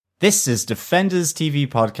This is Defenders TV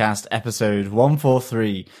Podcast, episode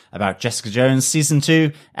 143, about Jessica Jones, season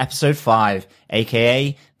 2, episode 5,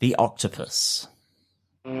 aka The Octopus.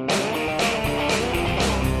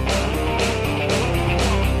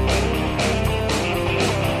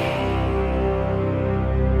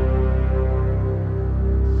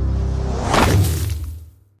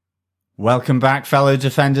 Welcome back, fellow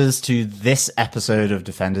Defenders, to this episode of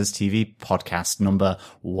Defenders TV Podcast number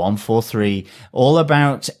 143, all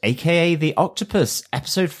about aka The Octopus,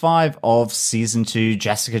 episode 5 of season 2,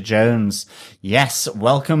 Jessica Jones. Yes,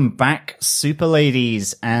 welcome back, super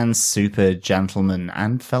ladies and super gentlemen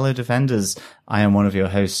and fellow Defenders. I am one of your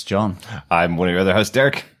hosts, John. I'm one of your other hosts,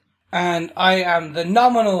 Derek. And I am the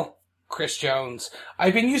nominal Chris Jones.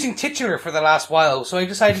 I've been using titular for the last while, so I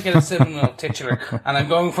decided to get a seminal titular, and I'm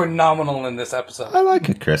going for nominal in this episode. I like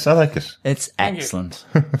it, Chris. I like it. It's excellent.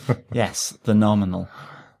 Yes, the nominal.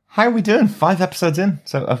 How are we doing? 5 episodes in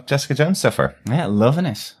of Jessica Jones so far. Yeah, loving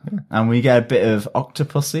it. Yeah. And we get a bit of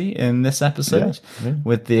Octopussy in this episode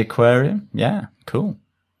with the aquarium. Yeah, cool.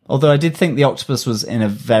 Although I did think the octopus was in a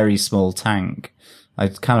very small tank. I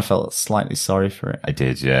kind of felt slightly sorry for it. I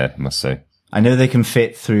did, yeah, I must say. I know they can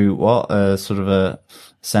fit through sort of a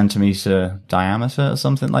centimetre diameter or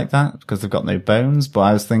something like that because they've got no bones. But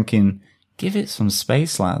I was thinking, give it some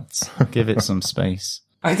space, lads. Give it some space.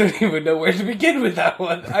 I don't even know where to begin with that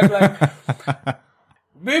one. I'm like,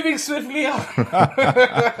 moving swiftly on.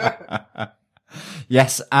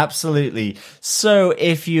 Yes, absolutely. So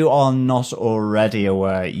if you are not already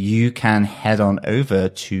aware, you can head on over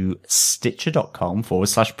to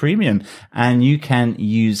stitcher.com/premium and you can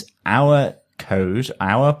use our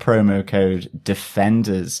promo code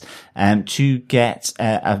Defenders, to get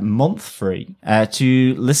a month free,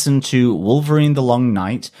 to listen to Wolverine the Long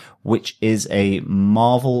Night, which is a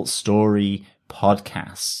Marvel story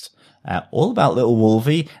podcast, all about little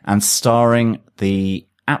Wolvie and starring the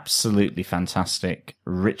absolutely fantastic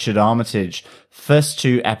Richard Armitage. First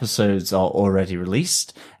 2 episodes are already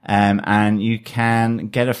released, and you can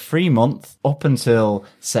get a free month up until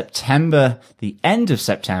September, the end of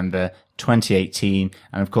September 2018.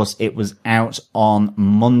 And of course, it was out on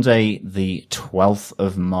Monday, the 12th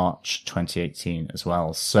of March 2018 as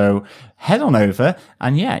well. So head on over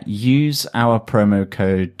and use our promo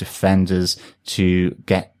code Defenders to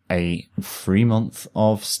get a free month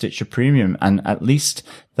of Stitcher Premium. And at least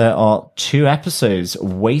there are 2 episodes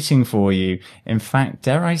waiting for you. In fact,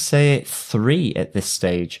 dare I say it, 3 at this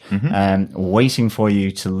stage, waiting for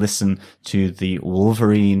you to listen to the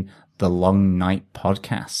Wolverine the Long Night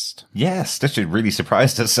podcast. Yes, Stitcher really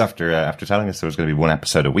surprised us after telling us there was going to be 1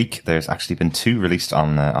 episode a week. There's actually been 2 released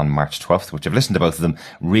on March 12th, which I've listened to both of them.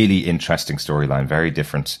 Really interesting storyline, very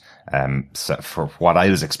different for what I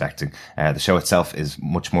was expecting. The show itself is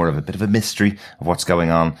much more of a bit of a mystery of what's going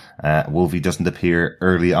on. Wolvie doesn't appear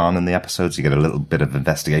early on in the episodes. You get a little bit of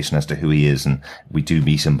investigation as to who he is, and we do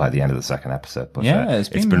meet him by the end of the 2nd episode. But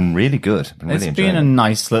it's been really good. It's been a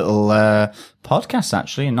nice little podcast,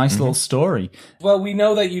 actually, a nice little story. Well, we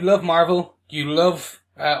know that you love Marvel, you love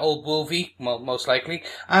old Wolvie, most likely,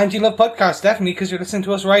 and you love podcasts, definitely, because you're listening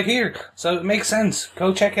to us right here. So it makes sense.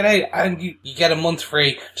 Go check it out, and you get a month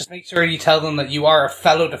free. Just make sure you tell them that you are a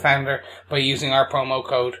fellow Defender by using our promo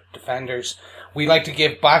code Defenders. We like to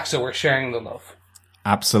give back, so we're sharing the love.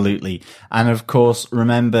 Absolutely. And of course,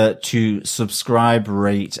 remember to subscribe,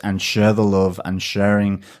 rate, and share the love and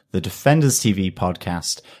sharing the Defenders TV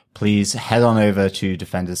podcast. Please head on over to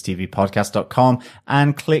defenderstvpodcast.com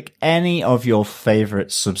and click any of your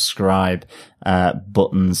favorite subscribe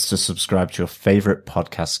buttons to subscribe to your favorite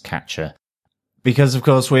podcast catcher. Because, of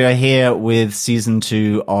course, we are here with season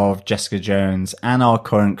 2 of Jessica Jones and our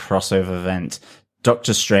current crossover event,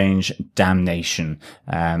 Doctor Strange Damnation,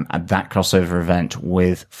 and that crossover event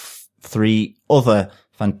with 3 other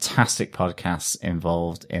fantastic podcasts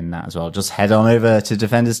involved in that as well. Just head on over to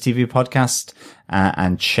Defenders TV Podcast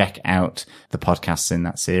and check out the podcasts in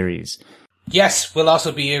that series. Yes, we'll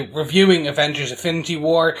also be reviewing Avengers Infinity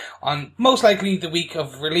War on most likely the week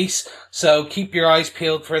of release, so keep your eyes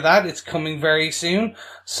peeled for that. It's coming very soon.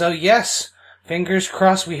 So yes, fingers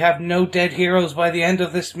crossed we have no dead heroes by the end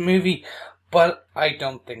of this movie, but I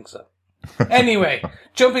don't think so. Anyway,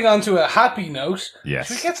 jumping on to a happy note, yes.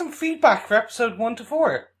 Should we get some feedback for episode 1 to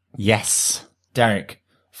 4? Yes. Derek,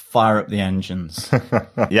 fire up the engines.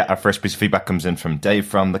 Yeah, our first piece of feedback comes in from Dave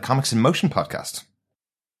from the Comics in Motion podcast.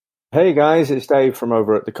 Hey guys, it's Dave from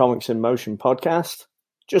over at the Comics in Motion podcast.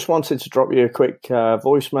 Just wanted to drop you a quick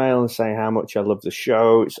voicemail and say how much I love the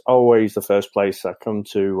show. It's always the first place I come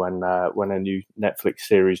to when a new Netflix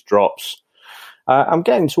series drops. I'm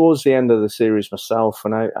getting towards the end of the series myself,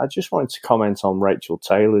 and I just wanted to comment on Rachel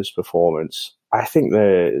Taylor's performance. I think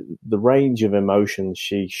the range of emotions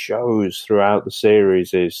she shows throughout the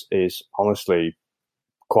series is honestly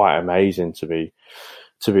quite amazing, to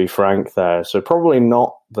be frank there. So probably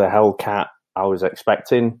not the Hellcat I was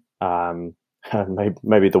expecting,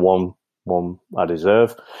 maybe the one I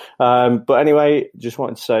deserve. But anyway, just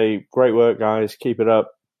wanted to say great work, guys. Keep it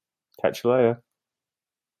up. Catch you later.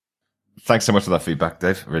 Thanks so much for that feedback,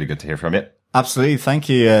 Dave. Really good to hear from you. Absolutely. Thank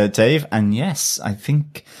you, Dave. And yes, I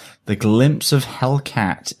think the glimpse of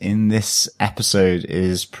Hellcat in this episode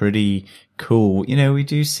is pretty cool. You know, we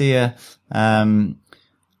do see her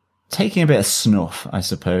taking a bit of snuff, I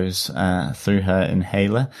suppose, through her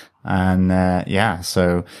inhaler. And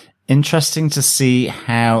so interesting to see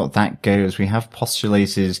how that goes. We have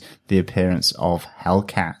postulated the appearance of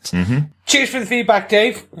Hellcat. Mm-hmm. Cheers for the feedback,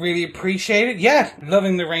 Dave. Really appreciate it. Yeah,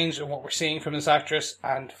 loving the range of what we're seeing from this actress,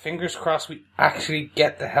 and fingers crossed we actually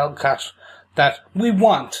get the Hellcat that we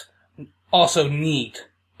want, also need,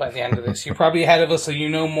 by the end of this. You're probably ahead of us, so you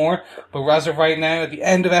know more, but as of right now, at the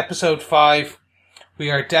end of episode 5, we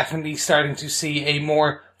are definitely starting to see a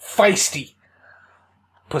more feisty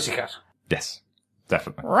Pussycat. Yes,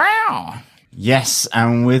 definitely. Wow. Yes,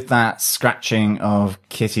 and with that scratching of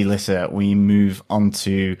kitty litter, we move on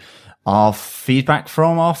to our feedback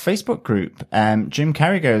from our Facebook group. Jim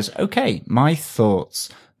Carrey goes, okay, my thoughts.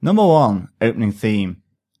 Number 1, opening theme.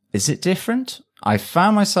 Is it different? I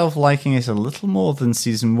found myself liking it a little more than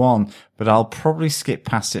season 1, but I'll probably skip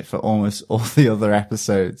past it for almost all the other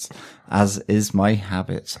episodes, as is my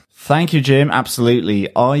habit. Thank you, Jim.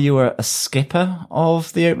 Absolutely. Are you a skipper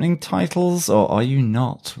of the opening titles, or are you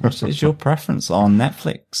not? What is your preference on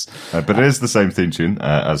Netflix? But it is the same theme tune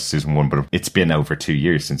as season 1, but it's been over 2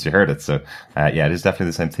 years since you heard it. So, it is definitely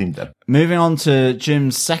the same theme. Moving on to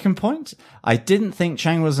Jim's second point. I didn't think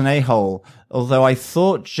Chang was an a-hole, although I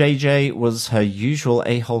thought JJ was her usual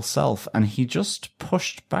a-hole self, and he just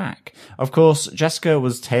pushed back. Of course, Jessica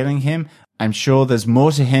was tailing him. I'm sure there's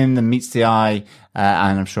more to him than meets the eye,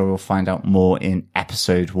 and I'm sure we'll find out more in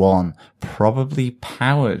episode 1. Probably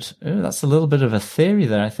powered. Ooh, that's a little bit of a theory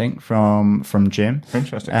there, I think, from Jim.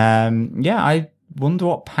 Interesting. I wonder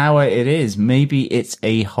what power it is. Maybe it's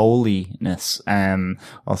a holiness,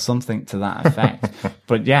 or something to that effect.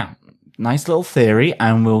 But yeah, nice little theory,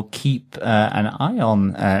 and we'll keep an eye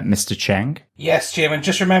on Mr. Cheng. Yes, Jim, and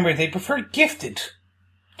just remember, they prefer gifted.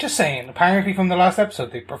 Just saying, apparently from the last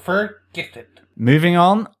episode, they prefer gifted. Moving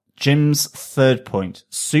on, Jim's third point.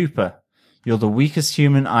 Super. You're the weakest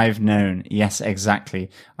human I've known. Yes, exactly.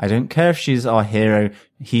 I don't care if she's our hero.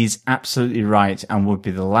 He's absolutely right and would be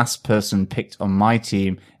the last person picked on my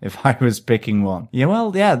team if I was picking one.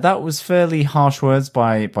 Yeah, that was fairly harsh words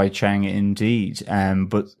by Chang indeed.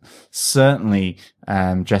 But certainly,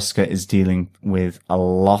 Jessica is dealing with a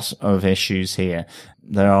lot of issues here.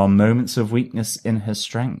 There are moments of weakness in her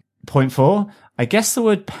strength. Point 4. I guess the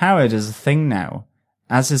word powered is a thing now,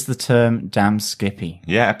 as is the term damn Skippy.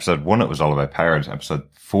 Yeah, episode 1 it was all about powered. Episode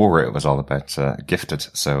 4 it was all about gifted.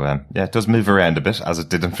 So it does move around a bit as it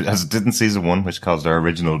did in season 1, which caused our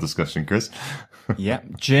original discussion, Chris. Yeah,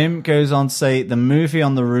 Jim goes on to say the movie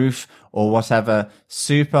on the roof or whatever,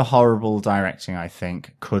 super horrible directing. I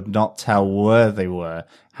think could not tell where they were,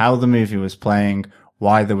 how the movie was playing,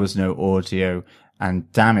 why there was no audio.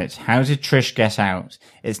 And damn it, how did Trish get out?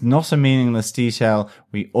 It's not a meaningless detail.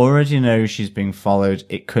 We already know she's being followed.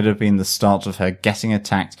 It could have been the start of her getting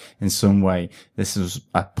attacked in some way. This was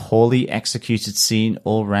a poorly executed scene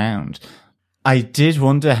all round. I did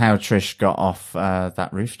wonder how Trish got off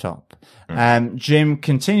that rooftop. Jim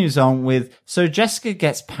continues on with, so Jessica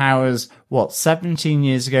gets powers, 17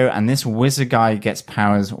 years ago, and this wizard guy gets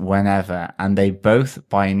powers whenever, and they both,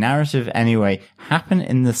 by narrative anyway, happen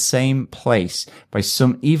in the same place by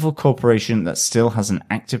some evil corporation that still has an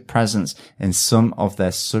active presence in some of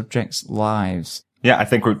their subjects' lives. Yeah, I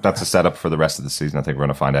think that's a setup for the rest of the season. I think we're going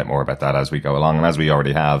to find out more about that as we go along. And as we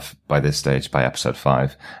already have by this stage, by episode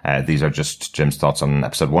 5, these are just Jim's thoughts on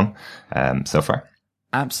episode 1 so far.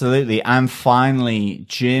 Absolutely. And finally,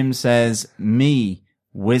 Jim says, me,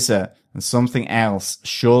 Wizard, and something else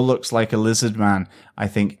sure looks like a lizard man. I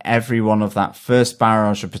think every one of that first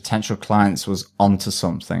barrage of potential clients was onto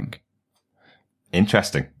something.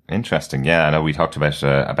 Interesting. Yeah, I know we talked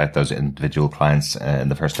about those individual clients in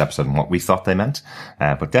the first episode and what we thought they meant.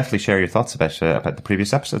 But definitely share your thoughts about the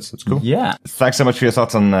previous episodes. That's cool. Yeah. Thanks so much for your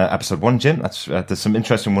thoughts on episode 1, Jim. There's some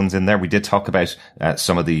interesting ones in there. We did talk about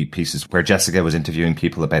some of the pieces where Jessica was interviewing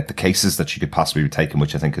people about the cases that she could possibly be taking,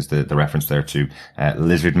 which I think is the reference there to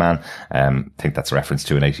Lizard Man. I think that's a reference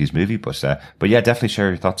to an 80s movie. But yeah, definitely share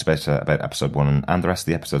your thoughts about episode 1 and the rest of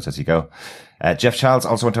the episodes as you go. Jeff Childs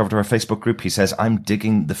also went over to our Facebook group. He says, I'm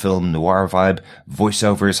digging the film noir vibe,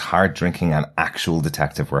 voiceovers, hard drinking, and actual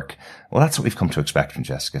detective work. Well, that's what we've come to expect from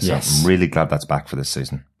Jessica. So Yes. I'm really glad that's back for this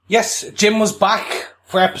season. Yes, Jim was back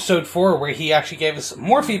for episode 4, where he actually gave us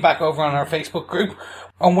more feedback over on our Facebook group,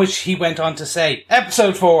 on which he went on to say,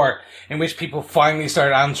 episode 4, in which people finally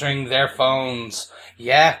started answering their phones.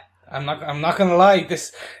 Yeah, I'm not gonna lie,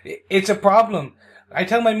 it's a problem. I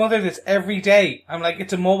tell my mother this every day. I'm like,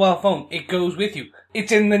 it's a mobile phone. It goes with you.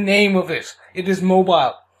 It's in the name of it. It is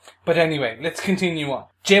mobile. But anyway, let's continue on.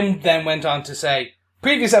 Jim then went on to say,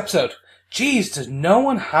 previous episode, geez, does no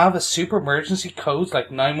one have a super emergency codes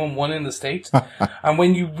like 911 in the States? And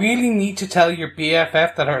when you really need to tell your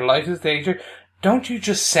BFF that her life is danger, don't you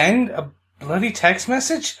just send a bloody text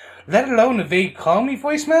message? Let alone a vague call me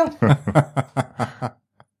voicemail?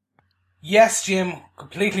 Yes, Jim,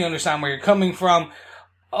 completely understand where you're coming from.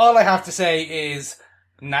 All I have to say is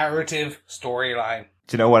narrative storyline.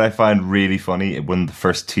 Do you know what I find really funny? One of the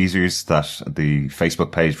first teasers that the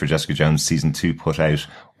Facebook page for Jessica Jones season 2 put out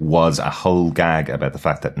was a whole gag about the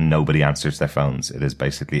fact that nobody answers their phones. It is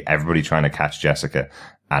basically everybody trying to catch Jessica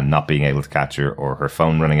and not being able to catch her, or her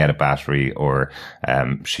phone running out of battery, or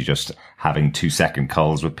she just having 2-second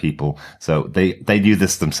calls with people. So they knew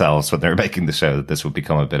this themselves when they were making the show, that this would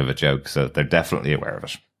become a bit of a joke. So they're definitely aware of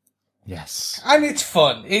it. Yes. And it's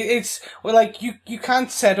fun. It's, well, like, you can't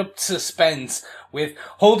set up suspense with,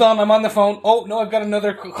 hold on, I'm on the phone. Oh, no, I've got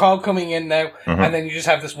another call coming in now. Mm-hmm. And then you just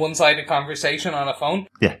have this one-sided conversation on a phone.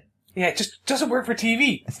 Yeah. Yeah, it just doesn't work for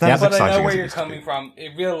TV. It's not as but I exciting know where as it you're used to coming be. from.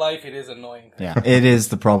 In real life, it is annoying. Yeah. It is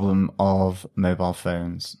the problem of mobile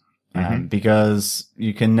phones. Because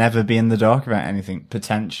you can never be in the dark about anything,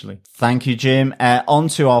 potentially. Thank you, Jim. On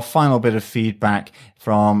to our final bit of feedback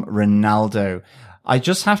from Ronaldo. I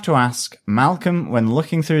just have to ask, Malcolm, when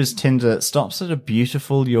looking through his Tinder, stops at a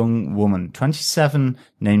beautiful young woman, 27,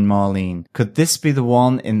 named Marlene. Could this be the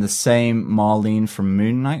one in the same Marlene from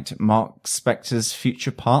Moon Knight, Mark Spector's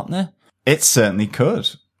future partner? It certainly could.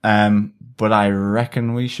 But I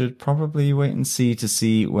reckon we should probably wait and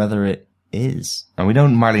see whether it is. And we know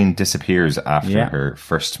Marlene disappears after her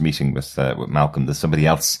first meeting with Malcolm. There's somebody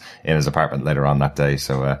else in his apartment later on that day.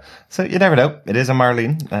 So you never know. It is a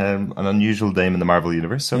Marlene, an unusual name in the Marvel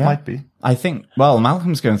universe. So it might be. I think, well,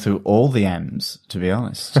 Malcolm's going through all the M's, to be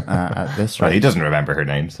honest, at this rate. Well, he doesn't remember her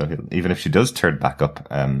name. So even if she does turn back up,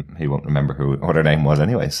 he won't remember what her name was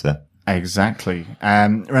anyway. So. Exactly.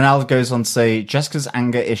 Ronaldo goes on to say, Jessica's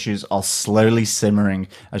anger issues are slowly simmering,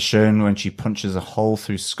 as shown when she punches a hole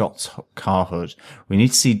through Scott's car hood. We need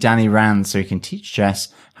to see Danny Rand so he can teach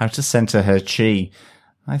Jess how to center her chi.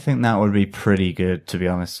 I think that would be pretty good, to be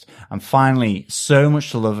honest. And finally, so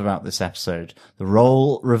much to love about this episode. The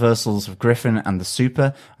role reversals of Griffin and the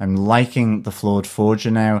Super. I'm liking the flawed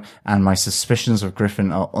Forger now, and my suspicions of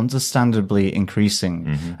Griffin are understandably increasing.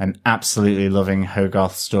 Mm-hmm. I'm absolutely loving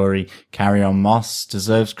Hogarth's story. Carry On Moss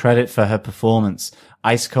deserves credit for her performance.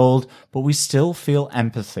 Ice cold, but we still feel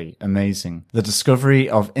empathy. Amazing. The discovery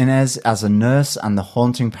of Inez as a nurse and the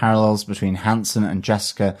haunting parallels between Hanson and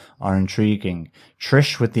Jessica are intriguing.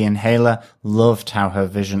 Trish with the inhaler, loved how her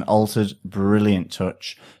vision altered. Brilliant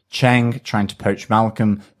touch. Cheng trying to poach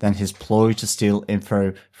Malcolm, then his ploy to steal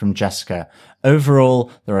info from Jessica.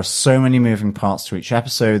 Overall, there are so many moving parts to each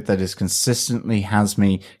episode that it consistently has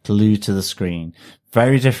me glued to the screen.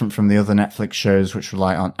 Very different from the other Netflix shows which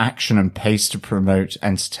rely on action and pace to promote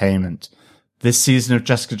entertainment. This season of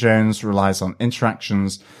Jessica Jones relies on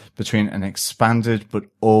interactions between an expanded but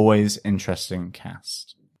always interesting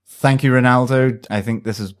cast. Thank you, Ronaldo. I think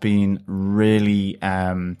this has been really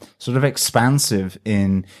sort of expansive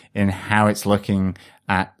in how it's looking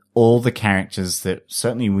at all the characters that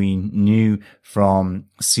certainly we knew from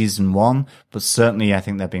season 1, but certainly I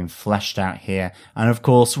think they're being fleshed out here. And of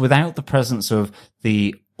course, without the presence of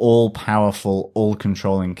the all-powerful,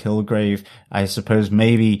 all-controlling Kilgrave, I suppose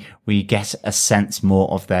maybe we get a sense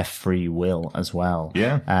more of their free will as well.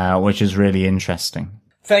 Yeah. Which is really interesting.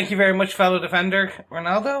 Thank you very much, fellow defender,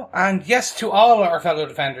 Ronaldo. And yes, to all our fellow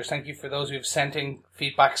defenders, thank you for those who've sent in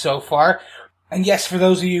feedback so far. And yes, for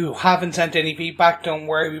those of you who haven't sent any feedback, don't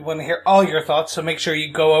worry, we want to hear all your thoughts, so make sure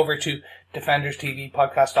you go over to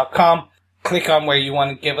defenderstvpodcast.com, click on where you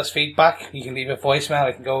want to give us feedback. You can leave a voicemail.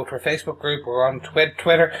 You can go to our Facebook group or on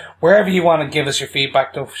Twitter. Wherever you want to give us your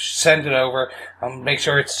feedback, don't send it over and make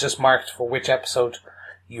sure it's just marked for which episode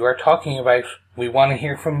you are talking about. We want to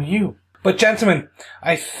hear from you. But gentlemen,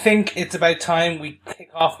 I think it's about time we kick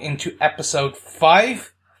off into episode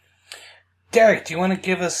 5. Derek, do you want to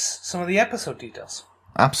give us some of the episode details?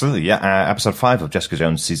 Absolutely, yeah. Episode 5 of Jessica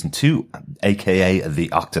Jones Season 2, aka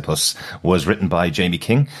The Octopus, was written by Jamie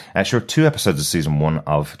King. She wrote 2 episodes of Season 1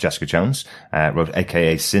 of Jessica Jones, wrote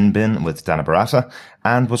aka Sin Bin with Dana Barata,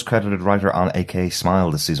 and was credited writer on aka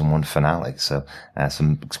Smile, the Season 1 finale. So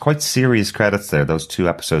some quite serious credits there. Those 2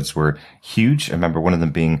 episodes were huge. I remember one of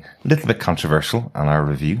them being a little bit controversial on our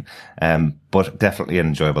review, but definitely an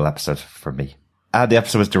enjoyable episode for me. The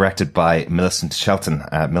episode was directed by Millicent Shelton.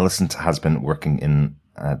 Millicent has been working in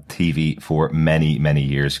TV for many, many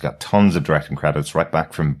years. She got tons of directing credits right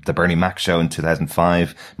back from The Bernie Mac Show in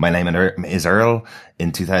 2005, My Name is Earl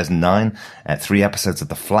in 2009, 3 episodes of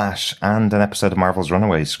The Flash, and an episode of Marvel's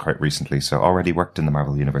Runaways quite recently. So already worked in the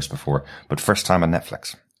Marvel Universe before, but first time on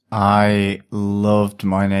Netflix. I loved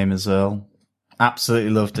My Name is Earl.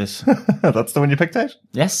 Absolutely loved it. That's the one you picked out?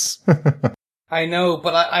 Yes. I know,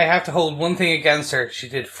 but I have to hold one thing against her. She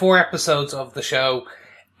did 4 episodes of the show.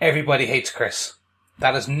 Everybody hates Chris.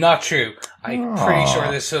 That is not true. I'm pretty sure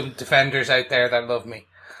there's some defenders out there that love me.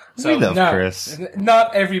 So we love Chris.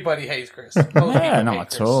 Not everybody hates Chris. Yeah,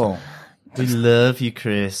 not at all. We love you,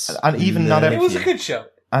 Chris. And even It was a good show.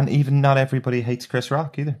 And even not everybody hates Chris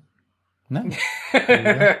Rock either. No.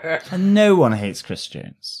 And no one hates Chris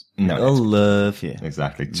Jones. No. They'll love you.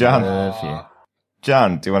 Exactly. John. Love you.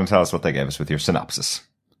 John, do you want to tell us what they gave us with your synopsis?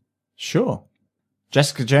 Sure.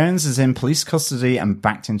 Jessica Jones is in police custody and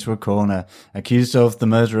backed into a corner, accused of the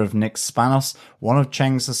murder of Nick Spanos, one of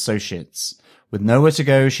Cheng's associates. With nowhere to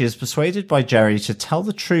go, she is persuaded by Jerry to tell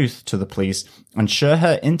the truth to the police and share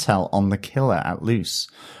her intel on the killer at loose.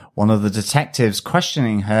 One of the detectives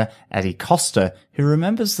questioning her, Eddie Costa, who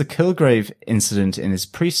remembers the Kilgrave incident in his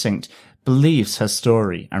precinct, believes her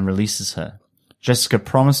story and releases her. Jessica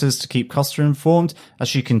promises to keep Costa informed as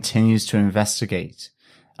she continues to investigate.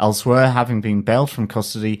 Elsewhere, having been bailed from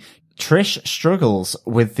custody, Trish struggles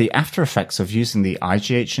with the after effects of using the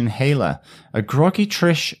IGH inhaler. A groggy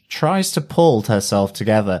Trish tries to pull herself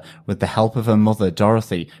together with the help of her mother,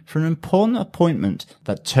 Dorothy, for an important appointment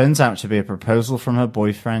that turns out to be a proposal from her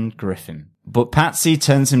boyfriend, Griffin. But Patsy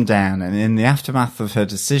turns him down and in the aftermath of her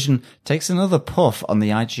decision takes another puff on the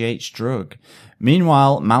IGH drug.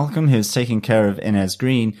 Meanwhile, Malcolm, who is taking care of Inez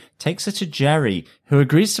Green, takes her to Jerry, who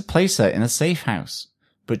agrees to place her in a safe house.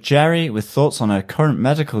 But Jerry, with thoughts on her current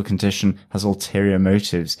medical condition, has ulterior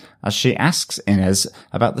motives, as she asks Inez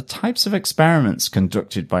about the types of experiments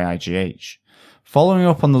conducted by IGH. Following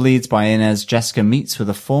up on the leads by Inez, Jessica meets with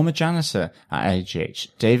a former janitor at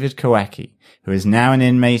IGH, David Koecki, who is now an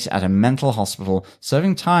inmate at a mental hospital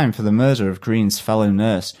serving time for the murder of Green's fellow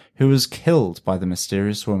nurse, who was killed by the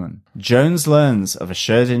mysterious woman. Jones learns of a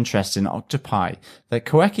shared interest in octopi that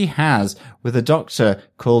Koecki has with a doctor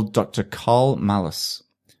called Dr. Carl Malus.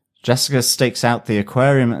 Jessica stakes out the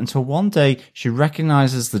aquarium until one day she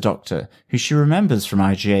recognizes the doctor, who she remembers from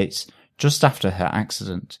IGH just after her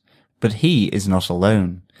accident. But he is not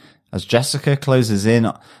alone. As Jessica closes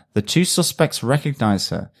in, the 2 suspects recognize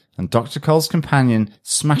her, and Dr. Cole's companion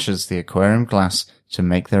smashes the aquarium glass to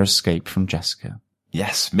make their escape from Jessica.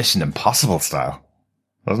 Yes, Mission Impossible style,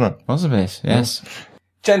 wasn't it? Was a bit, yes.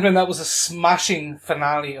 Gentlemen, that was a smashing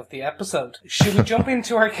finale of the episode. Should we jump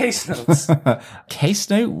into our case notes? Case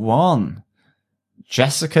note 1.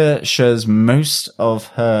 Jessica shares most of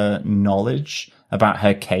her knowledge about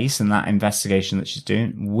her case and that investigation that she's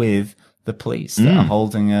doing with the police that are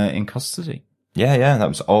holding her in custody. Yeah, that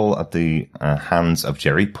was all at the hands of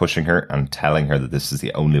Jerry, pushing her and telling her that this is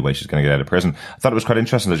the only way she's going to get out of prison. I thought it was quite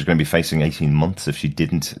interesting that she's going to be facing 18 months if she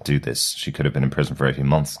didn't do this. She could have been in prison for 18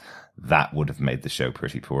 months. That would have made the show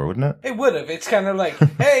pretty poor, wouldn't it? It would have. It's kind of like,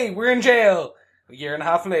 hey, we're in jail. A year and a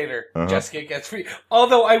half later, Jessica gets free.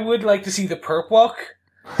 Although I would like to see the perp walk.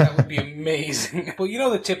 That would be amazing. But you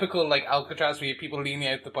know the typical, like, Alcatraz where you have people leaning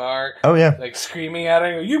out the bar? Oh, yeah. Like, screaming at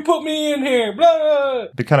her, you put me in here, blah!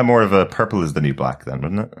 Be kind of more of a purple is the new black then,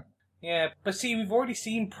 wouldn't it? Yeah, but see, we've already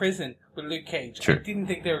seen Prison with Luke Cage. True. I didn't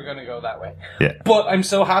think they were going to go that way. Yeah. But I'm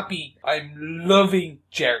so happy. I'm loving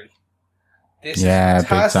Jerry. This is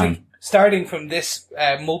fantastic. Starting from this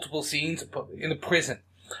multiple scenes in a prison.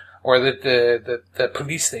 Or the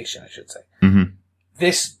police station, I should say. Mm-hmm.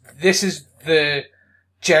 This is the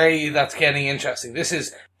Jerry that's getting interesting.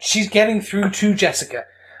 She's getting through to Jessica.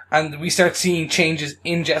 And we start seeing changes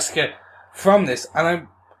in Jessica from this. And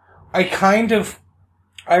I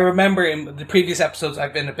I remember in the previous episodes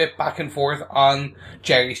I've been a bit back and forth on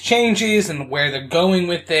Jerry's changes and where they're going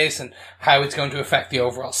with this and how it's going to affect the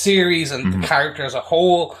overall series and the character as a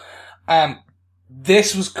whole.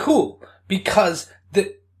 This was cool because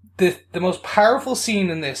the most powerful scene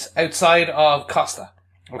in this outside of Costa,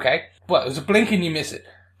 okay? Well, it was a blink and you miss it.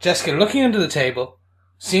 Jessica looking under the table,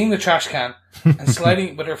 seeing the trash can, and sliding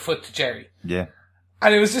it with her foot to Jerry. Yeah.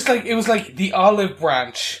 And it was just like, it was like the olive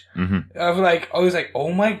branch. Of like, I was like,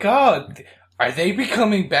 oh my god, are they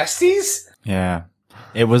becoming besties? Yeah.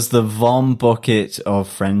 It was the Von bucket of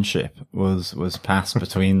friendship was passed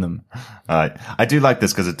between them. I do like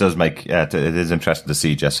this because it does make, it is interesting to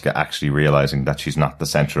see Jessica actually realizing that she's not the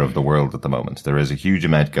center of the world at the moment. There is a huge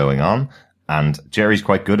amount going on, and Jerry's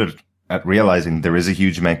quite good at realizing there is a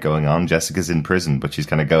huge amount going on. Jessica's in prison, but she's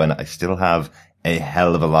kind of going, I still have a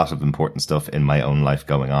hell of a lot of important stuff in my own life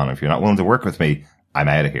going on. If you're not willing to work with me, I'm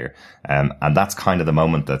out of here. And that's kind of the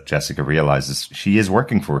moment that Jessica realizes she is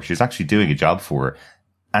working for her. She's actually doing a job for her.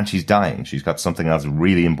 And she's dying. She's got something else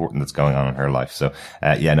really important that's going on in her life. So,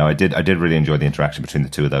 I did really enjoy the interaction between the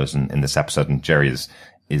two of those in this episode. And Jerry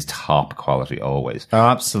is top quality always. Oh,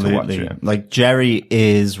 absolutely. Like Jerry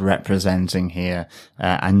is representing here,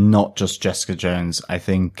 and not just Jessica Jones. I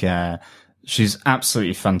think, she's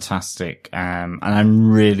absolutely fantastic. And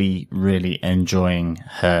I'm really, really enjoying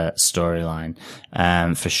her storyline,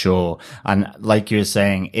 for sure. And like you were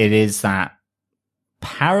saying, it is that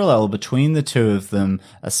parallel between the two of them,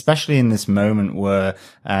 especially in this moment where,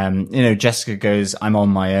 Jessica goes, I'm on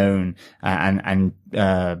my own, and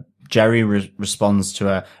Jerry responds to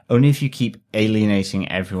her, only if you keep alienating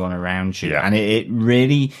everyone around you. Yeah. And it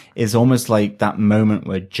really is almost like that moment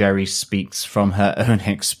where Jerry speaks from her own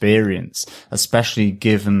experience, especially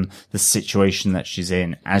given the situation that she's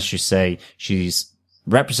in. As you say, she's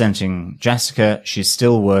representing Jessica, she's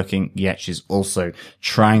still working, yet she's also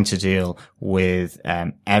trying to deal with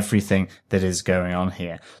everything that is going on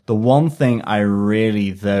here. The one thing I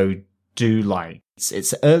really, though, do like,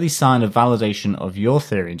 it's an early sign of validation of your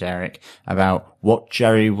theory, Derek, about what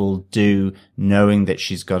Jerry will do knowing that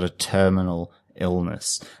she's got a terminal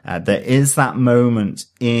illness. There is that moment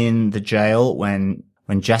in the jail when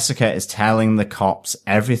Jessica is telling the cops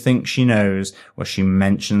everything she knows, where she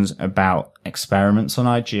mentions about experiments on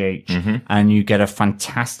IGH, and you get a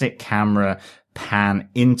fantastic camera pan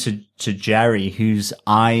into Jerry, whose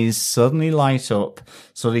eyes suddenly light up,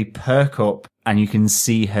 suddenly perk up, and you can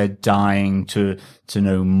see her dying to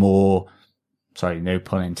know more. Sorry, no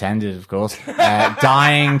pun intended, of course.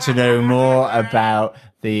 Dying to know more about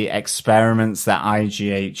the experiments that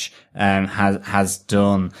IGH has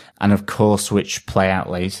done, and of course, which play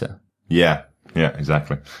out later. Yeah,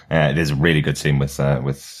 exactly. It is a really good scene with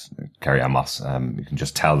Carrie Ann Moss. You can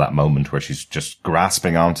just tell that moment where she's just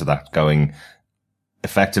grasping onto that, going,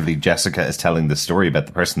 effectively, Jessica is telling the story about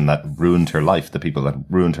the person that ruined her life, the people that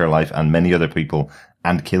ruined her life, and many other people,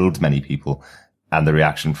 and killed many people. And the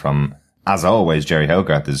reaction from, as always, Jerry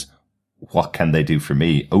Hogarth is, what can they do for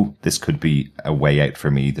me? Oh, this could be a way out for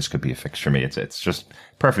me. This could be a fix for me. It's just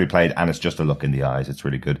perfectly played, and it's just a look in the eyes. It's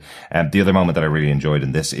really good. The other moment that I really enjoyed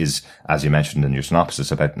in this is, as you mentioned in your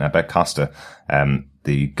synopsis about Costa,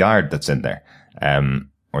 the guard that's in there,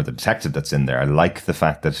 or the detective that's in there. I like the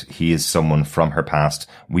fact that he is someone from her past.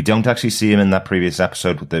 We don't actually see him in that previous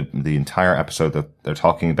episode. The entire episode that they're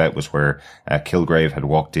talking about was where Kilgrave had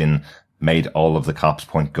walked in, made all of the cops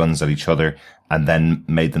point guns at each other, and then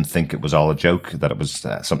made them think it was all a joke, that it was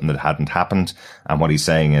something that hadn't happened. And what he's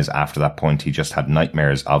saying is, after that point, he just had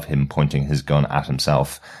nightmares of him pointing his gun at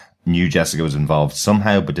himself. Knew Jessica was involved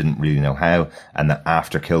somehow, but didn't really know how. And that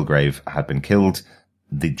after Kilgrave had been killed,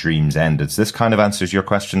 the dreams ended. So this kind of answers your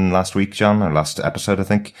question last week, John, or last episode, I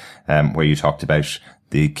think, where you talked about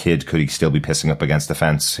the kid, could he still be pissing up against the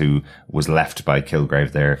fence, who was left by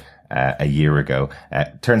Kilgrave there a year ago.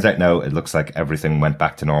 Turns out no, it looks like everything went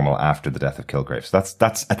back to normal after the death of Kilgrave. So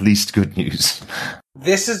that's at least good news.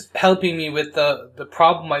 This is helping me with the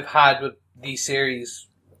problem I've had with these series.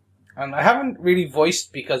 And I haven't really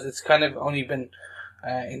voiced because it's kind of only been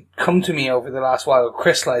come to me over the last while, or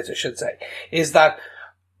crystallized, I should say, is that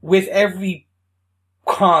with every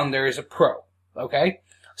con there is a pro. Okay?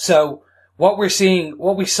 So what we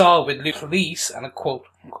saw with Luke's release, and a quote,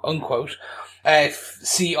 unquote,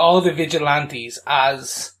 see all the vigilantes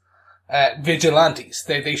as vigilantes.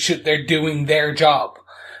 They're doing their job.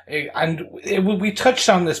 And we touched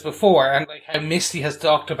on this before, and like how Misty has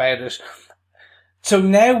talked about it. So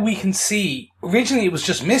now we can see, originally it was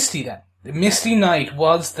just Misty then. Misty Knight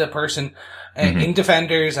was the person in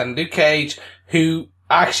Defenders and Luke Cage who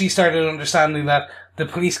actually started understanding that the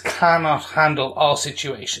police cannot handle all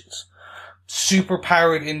situations.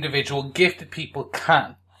 superpowered individual, gifted people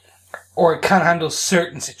can, or can handle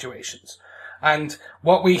certain situations. And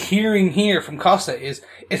what we're hearing here from Costa is,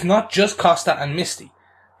 it's not just Costa and Misty.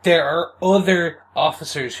 There are other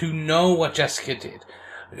officers who know what Jessica did,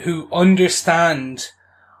 who understand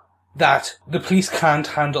that the police can't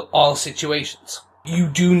handle all situations. You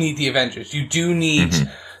do need the Avengers. You do need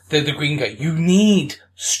the Green Guy. You need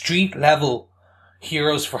street level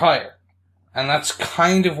heroes for hire. And that's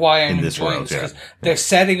kind of why I'm enjoying this, because they're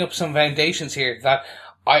setting up some foundations here that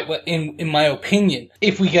in my opinion,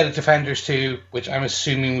 if we get a Defenders 2, which I'm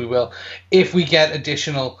assuming we will, if we get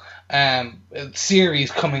additional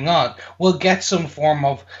series coming on, we'll get some form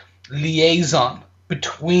of liaison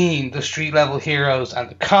between the street level heroes and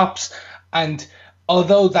the cops. And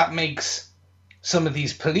although that makes some of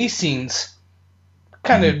these police scenes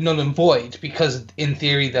kind of null and void, because in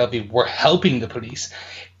theory we're helping the police,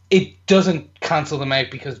 it doesn't cancel them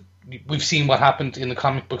out, because we've seen what happened in the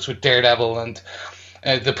comic books with Daredevil and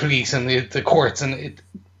the police and the courts, and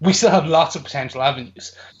we still have lots of potential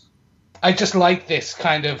avenues. I just like this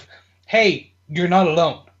kind of, hey, you're not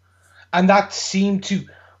alone. And that seemed to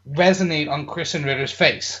resonate on Kristen Ritter's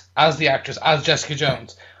face as the actress, as Jessica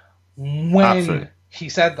Jones. When he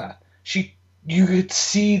said that, you could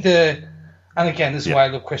see and again, this is why I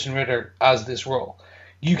love Kristen Ritter as this role.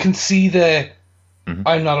 You can see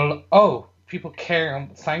I'm not alone. Oh, people care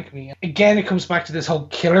and thank me. Again, it comes back to this whole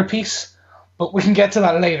killer piece, but we can get to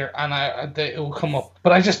that later, and it will come up.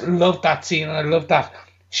 But I just love that scene, and I love that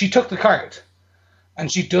she took the card,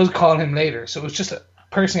 and she does call him later. So it was just,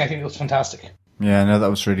 personally, I think it was fantastic. Yeah, no, that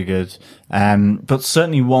was really good. But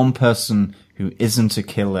certainly one person who isn't a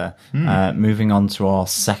killer, moving on to our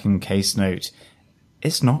second case note,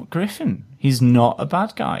 it's not Griffin. He's not a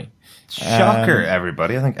bad guy. Shocker,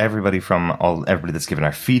 everybody. I think everybody that's given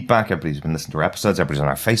our feedback, everybody who's been listening to our episodes, everybody's on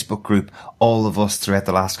our Facebook group, all of us throughout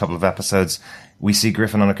the last couple of episodes, we see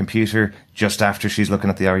Griffin on a computer just after she's looking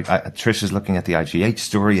at Trish is looking at the IGH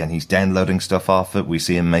story, and he's downloading stuff off it. We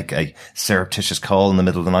see him make a surreptitious call in the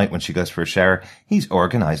middle of the night when she goes for a shower. He's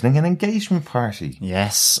organising an engagement party.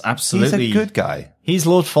 Yes, absolutely. He's a good guy. He's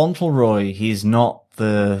Lord Fauntleroy. He's not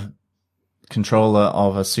the controller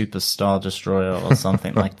of a superstar destroyer or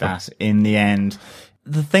something like that in the end.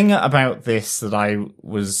 The thing about this that I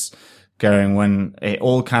was going when it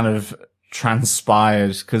all kind of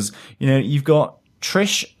transpired, because, you've got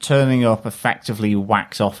Trish turning up effectively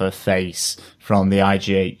whacked off her face from the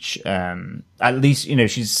IGH. At least,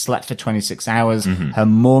 she's slept for 26 hours. Her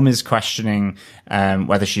mum is questioning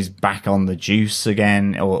whether she's back on the juice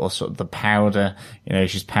again or sort of the powder.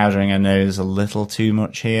 She's powdering her nose a little too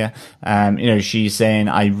much here. She's saying,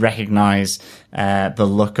 I recognize the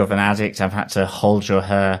look of an addict. I've had to hold your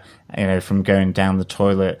hair, from going down the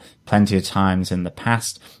toilet plenty of times in the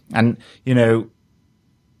past. And,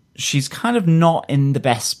 she's kind of not in the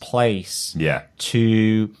best place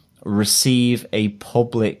to receive a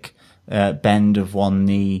public bend of one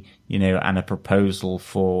knee, and a proposal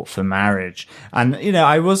for marriage. And,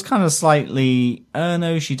 I was kind of slightly, oh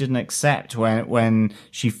no, she didn't accept when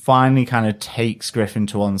she finally kind of takes Griffin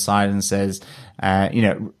to one side and says,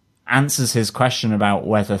 answers his question about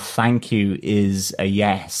whether thank you is a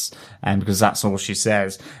yes, because that's all she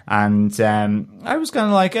says. And I was kind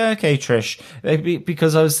of like, okay, Trish,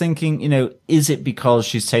 because I was thinking, is it because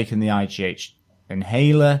she's taken the IGH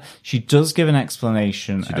inhaler? She does give an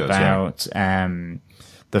explanation about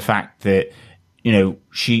the fact that,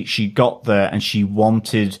 she got there and she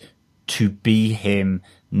wanted to be him,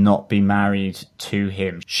 not be married to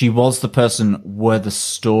him. She was the person where the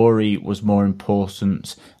story was more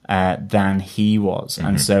important than he was.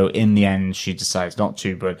 And so in the end, she decides not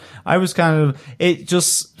to. But I was it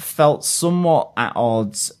just felt somewhat at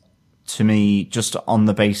odds to me, just on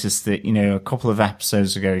the basis that, a couple of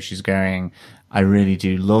episodes ago, she's going, I really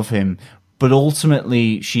do love him. But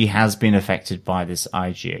ultimately, she has been affected by this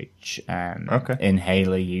IGH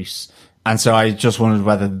inhaler use. And so I just wondered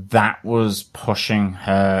whether that was pushing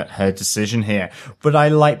her decision here. But I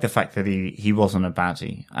like the fact that he wasn't a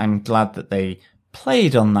baddie. I'm glad that they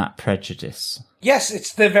played on that prejudice. Yes,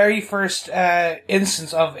 it's the very first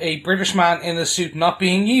instance of a British man in a suit not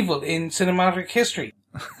being evil in cinematic history.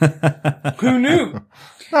 Who knew?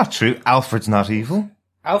 Not true. Alfred's not evil.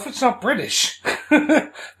 Alfred's not British.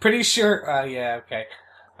 Pretty sure. Yeah, okay.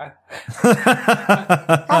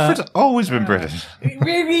 Alfred's always been British.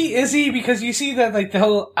 Really? Is he? Because you see that, the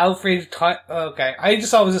whole Alfred okay. I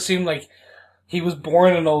just always assumed, he was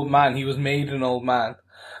born an old man. He was made an old man.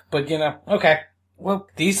 But, okay. Well,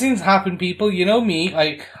 these things happen, people. You know me.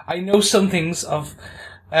 I know some things of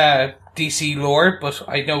DC lore, but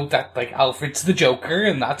I know that, like, Alfred's the Joker,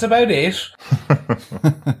 and that's about it.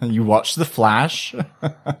 You watch The Flash.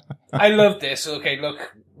 I love this. Okay,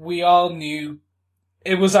 look, we all knew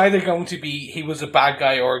it was either going to be he was a bad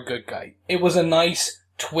guy or a good guy. It was a nice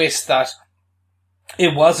twist that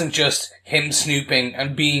it wasn't just him snooping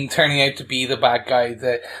and turning out to be the bad guy,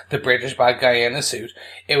 the British bad guy in a suit.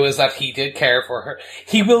 It was that he did care for her.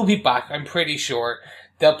 He will be back, I'm pretty sure.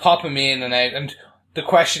 They'll pop him in and out, and the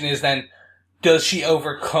question is then, does she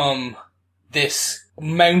overcome this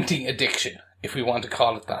mounting addiction, if we want to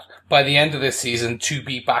call it that, by the end of this season to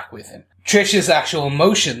be back with him? Trish's actual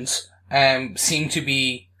emotions seem to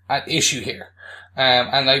be at issue here.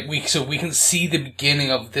 And we can see the beginning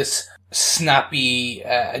of this snappy,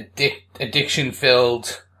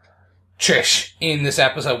 addiction-filled Trish in this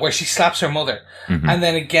episode where she slaps her mother. Mm-hmm. And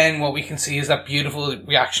then again, what we can see is that beautiful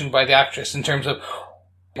reaction by the actress in terms of,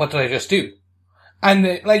 what did I just do? And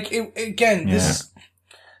this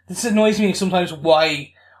annoys me sometimes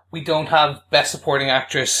why we don't have Best Supporting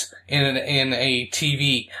Actress in a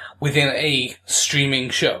TV within a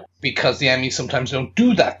streaming show, because the Emmys sometimes don't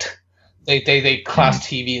do that. They class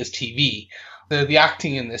TV as TV. The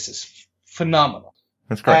acting in this is phenomenal.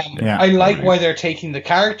 That's great. I like why they're taking the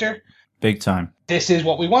character. Big time. This is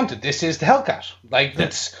what we wanted. This is the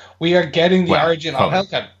Hellcat. We are getting the origin of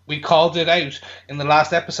Hellcat. We called it out in the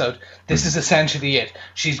last episode. This is essentially it.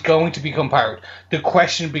 She's going to become powered. The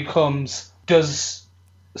question becomes, does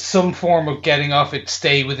some form of getting off it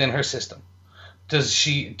stay within her system? Does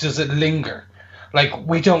it linger? Like,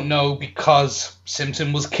 we don't know because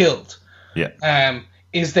Simpson was killed. Yeah.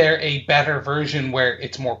 Is there a better version where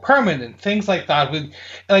it's more permanent? Things like that.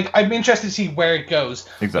 I'm interested to see where it goes.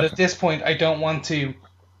 Exactly. But at this point, I don't want to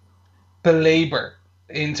belabor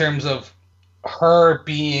in terms of her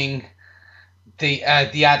being the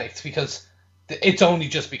addict, because it's only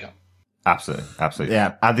just begun. Absolutely.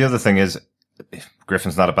 Yeah. And the other thing is,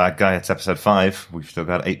 Griffin's not a bad guy. It's episode 5. We've still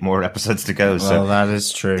got 8 more episodes to go. Well, that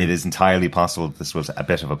is true. It is entirely possible that this was a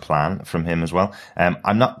bit of a plan from him as well.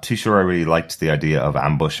 I'm not too sure I really liked the idea of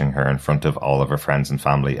ambushing her in front of all of her friends and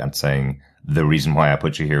family and saying, the reason why I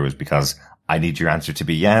put you here was because I need your answer to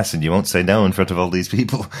be yes, and you won't say no in front of all these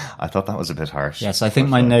people. I thought that was a bit harsh. Yes, I think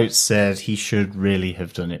my notes said he should really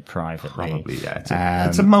have done it privately. Probably, yeah.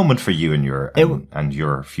 It's a moment for you and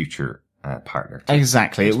your future partner.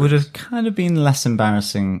 Exactly. It would have kind of been less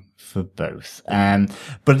embarrassing for both.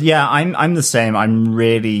 But yeah, I'm the same. I'm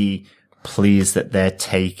really pleased that they're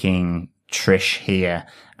taking Trish here.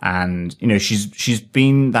 And, she's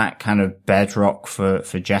been that kind of bedrock for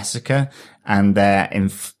Jessica, and they're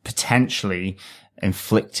potentially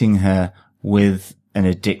inflicting her with an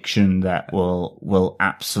addiction that will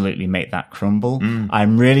absolutely make that crumble.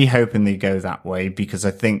 I'm really hoping they go that way, because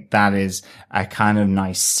I think that is a kind of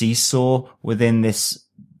nice seesaw within this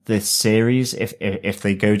series. If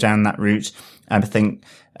they go down that route, I think,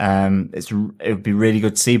 it would be really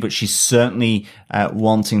good to see, but she's certainly,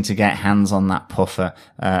 wanting to get hands on that puffer,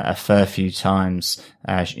 a fair few times.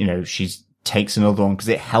 She takes another one because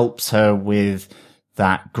it helps her with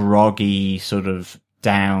that groggy sort of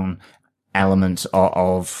down element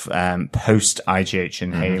of post IGH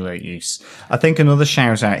inhaler use. I think another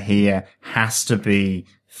shout out here has to be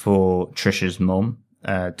for Trisha's mum,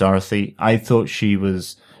 Dorothy. I thought she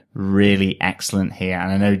was really excellent here.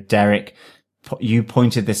 And I know, Derek, you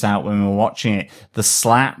pointed this out when we were watching it. The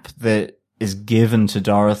slap that is given to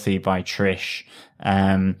Dorothy by Trish,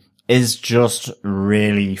 is just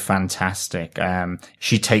really fantastic.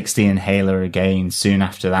 She takes the inhaler again soon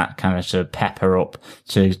after that, kind of to pep her up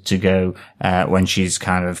to go, when she's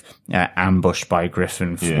kind of, ambushed by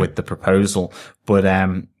Griffin with the proposal. But,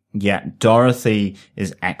 Dorothy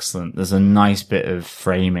is excellent. There's a nice bit of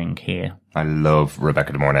framing here. I love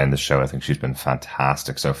Rebecca De Mornay in this show. I think she's been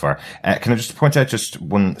fantastic so far. Can I just point out just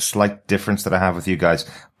one slight difference that I have with you guys?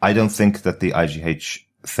 I don't think that the IGH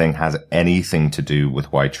thing has anything to do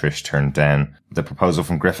with why Trish turned down the proposal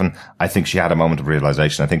from Griffin. I think she had a moment of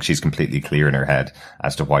realization. I think she's completely clear in her head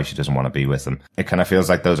as to why she doesn't want to be with him. It kind of feels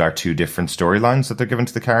like those are two different storylines that they're given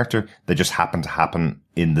to the character. They just happen to happen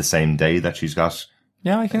in the same day that she's got.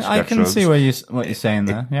 Yeah, I can see what you're saying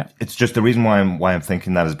there. Yeah. It's just the reason why I'm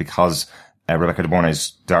thinking that is because Rebecca De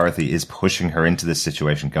Mornay's Dorothy is pushing her into this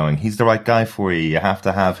situation, going, he's the right guy for you. You have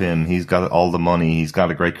to have him. He's got all the money. He's got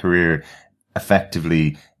a great career.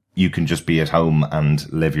 Effectively, you can just be at home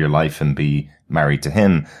and live your life and be married to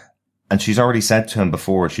him. And she's already said to him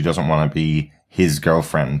before she doesn't want to be his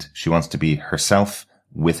girlfriend. She wants to be herself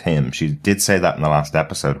with him. She did say that in the last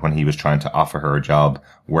episode when he was trying to offer her a job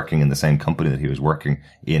working in the same company that he was working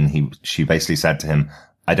in. She basically said to him,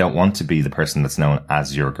 I don't want to be the person that's known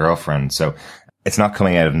as your girlfriend. So it's not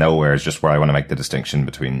coming out of nowhere. It's just where I want to make the distinction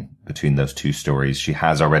between those two stories. She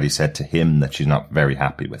has already said to him that she's not very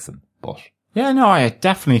happy with him, but. Yeah, no, I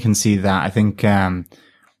definitely can see that. I think,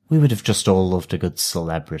 we would have just all loved a good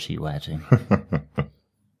celebrity wedding.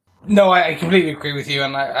 No, I completely agree with you,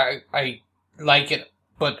 and I like it,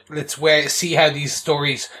 but let's see how these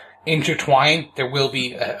stories intertwine. There will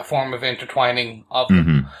be a form of intertwining of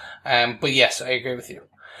them. But yes, I agree with you.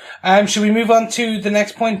 Should we move on to the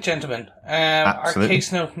next point, gentlemen? Our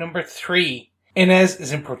case note number 3. Inez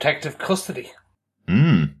is in protective custody.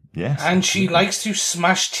 Yes. And she likes to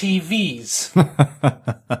smash TVs.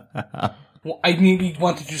 I nearly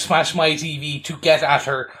wanted to smash my TV to get at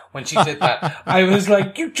her when she did that. I was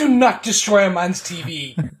like, you do not destroy a man's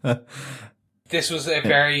TV. This was a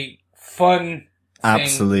very fun thing.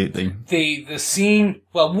 Absolutely. The scene,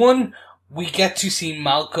 well, one, we get to see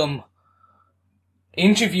Malcolm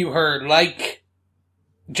interview her like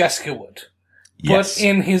Jessica would. Yes. But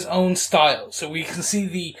in his own style. So we can see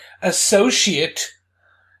the associate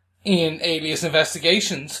in Alias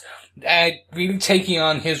Investigations really taking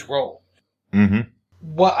on his role.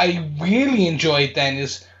 What I really enjoyed then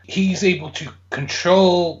is he's able to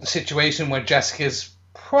control the situation where Jessica's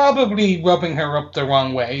probably rubbing her up the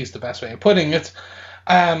wrong way, is the best way of putting it,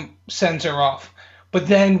 sends her off. But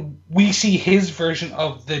then we see his version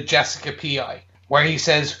of the Jessica PI, where he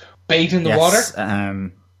says, bait in the water.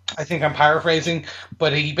 I think I'm paraphrasing,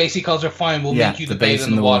 but he basically calls her, fine, we'll make you the bait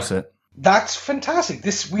in the water. That's fantastic.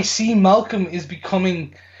 We see Malcolm is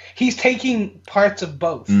becoming, he's taking parts of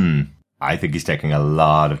both. I think he's taking a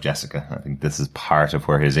lot of Jessica. I think this is part of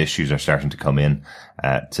where his issues are starting to come in,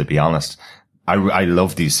 to be honest. I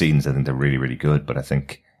love these scenes. I think they're really, really good, but I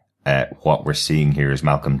think, what we're seeing here is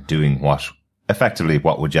Malcolm doing what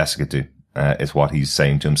would Jessica do, is what he's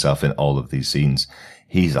saying to himself in all of these scenes.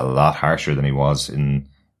 He's a lot harsher than he was in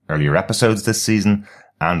earlier episodes this season,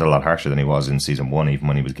 and a lot harsher than he was in season 1, even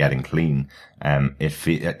when he was getting clean.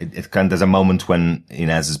 There's a moment when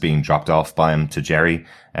Inez is being dropped off by him to Jerry,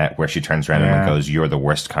 where she turns around and goes, "You're the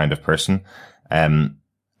worst kind of person." And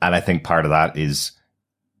I think part of that is,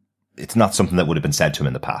 it's not something that would have been said to him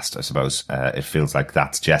in the past, I suppose. It feels like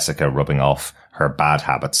that's Jessica rubbing off her bad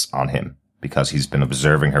habits on him, because he's been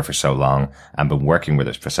observing her for so long and been working with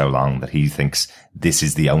her for so long that he thinks this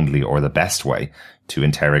is the only or the best way to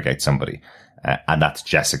interrogate somebody. And that's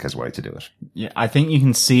Jessica's way to do it. Yeah, I think you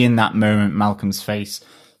can see in that moment Malcolm's face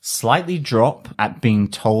slightly drop at being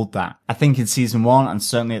told that. I think in season 1, and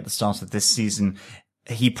certainly at the start of this season,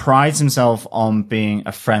 he prides himself on being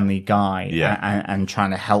a friendly guy and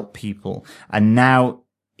trying to help people. And now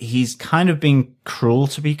he's kind of being cruel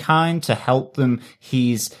to be kind, to help them.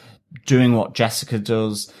 He's doing what Jessica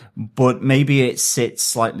does, but maybe it sits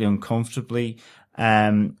slightly uncomfortably.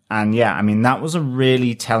 And yeah, I mean, that was a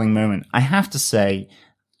really telling moment. I have to say,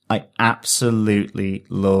 I absolutely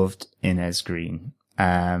loved Inez Green.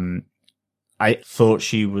 I thought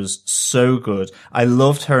she was so good. I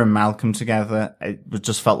loved her and Malcolm together. It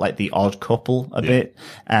just felt like the odd couple a bit.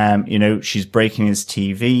 She's breaking his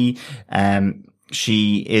TV.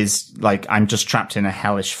 She is like, I'm just trapped in a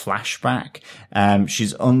hellish flashback.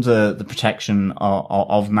 She's under the protection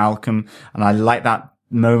of Malcolm. And I like that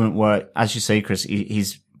moment where, as you say, Chris,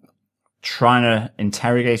 he's trying to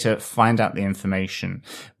interrogate her, find out the information.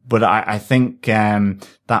 But I think,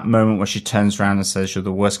 that moment where she turns around and says, "You're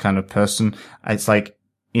the worst kind of person," it's like,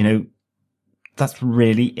 that's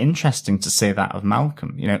really interesting to say that of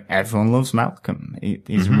Malcolm. Everyone loves Malcolm.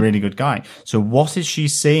 He's a really good guy. So what is she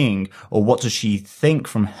seeing, or what does she think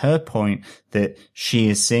from her point that she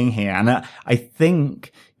is seeing here? And I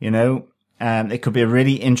think, it could be a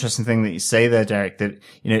really interesting thing that you say there, Derek, that,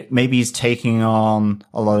 maybe he's taking on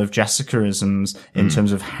a lot of Jessica-isms in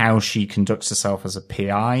terms of how she conducts herself as a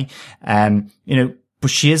PI. But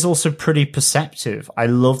she is also pretty perceptive. I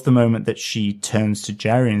love the moment that she turns to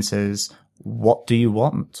Jerry and says, "What do you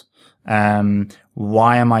want?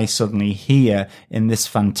 Why am I suddenly here in this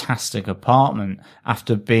fantastic apartment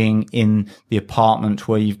after being in the apartment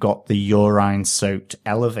where you've got the urine-soaked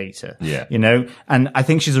elevator?" Yeah. And I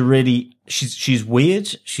think she's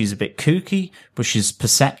weird. She's a bit kooky, but she's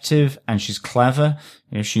perceptive and she's clever.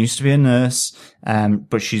 She used to be a nurse,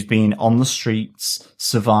 but she's been on the streets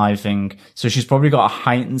surviving. So she's probably got a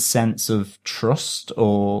heightened sense of trust,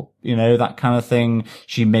 or, that kind of thing.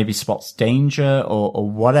 She maybe spots danger or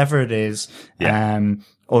whatever it is. Yeah.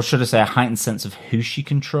 Or should I say a heightened sense of who she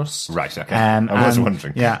can trust. Right. Okay. I was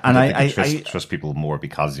wondering. Yeah. And I trust people more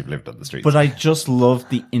because you've lived on the streets. But I just loved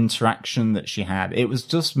the interaction that she had. It was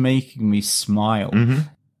just making me smile.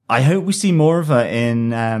 I hope we see more of her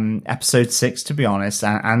in episode 6, to be honest,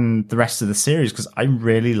 and the rest of the series, because I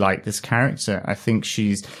really like this character. I think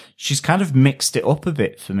she's kind of mixed it up a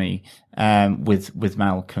bit for me with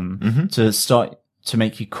Malcolm to start to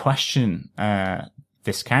make you question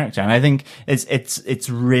this character, and I think it's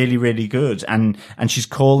really, really good. And she's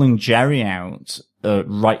calling Jerry out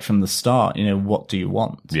right from the start. You know, what do you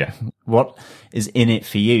want? Yeah, what is in it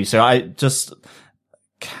for you? So I just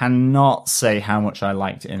cannot say how much I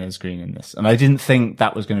liked Inez Green in this, and I didn't think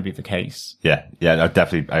that was going to be the case. Yeah,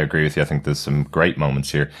 I agree with you. I think there's some great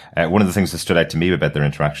moments here. One of the things that stood out to me about their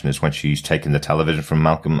interaction is when she's taking the television from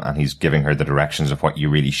Malcolm and he's giving her the directions of what you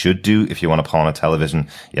really should do if you want to pawn a television.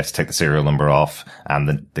 You have to take the serial number off,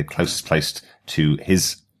 and the closest place to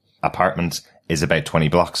his apartment is about 20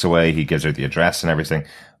 blocks away. He gives her the address and everything,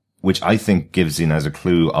 which I think gives Inez a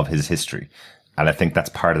clue of his history. And I think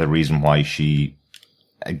that's part of the reason why she,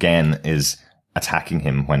 again, is attacking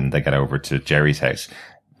him when they get over to Jerry's house,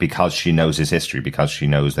 because she knows his history, because she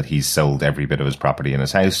knows that he's sold every bit of his property in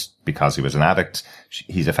his house because he was an addict.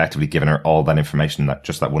 He's effectively given her all that information,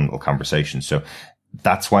 that one little conversation. So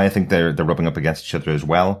that's why I think they're rubbing up against each other, as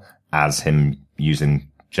well as him using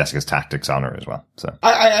Jessica's tactics on her as well. So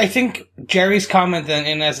I think Jerry's comment and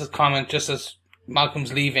Inez's comment, just as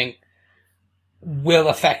Malcolm's leaving, will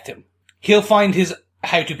affect him. He'll find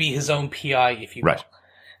how to be his own PI, if you will.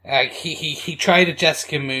 Right. He tried a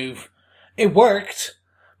Jessica move. It worked,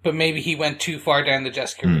 but maybe he went too far down the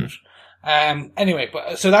Jessica route. Anyway,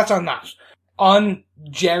 so that's on that. On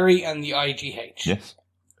Jerry and the IGH. Yes.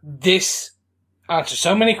 This answers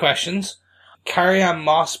so many questions. Carrie-Anne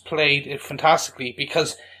Moss played it fantastically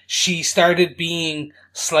because she started being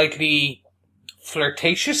slightly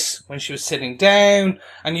flirtatious when she was sitting down,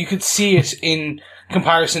 and you could see it in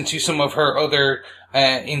comparison to some of her other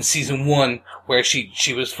in season 1, where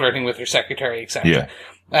she was flirting with her secretary, etc.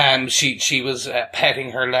 Yeah. She was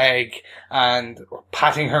petting her leg or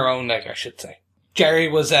patting her own leg, I should say. Jerry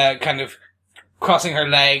was kind of crossing her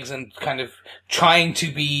legs and kind of trying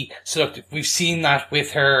to be seductive. We've seen that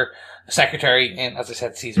with her secretary in, as I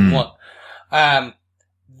said, season 1.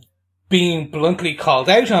 Being bluntly called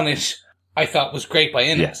out on it, I thought was great by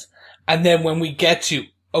Inez. Yes. And then when we get to,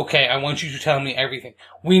 okay, I want you to tell me everything,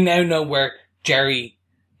 we now know where Jerry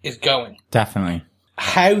is going. Definitely.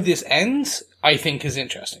 How this ends, I think, is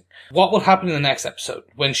interesting. What will happen in the next episode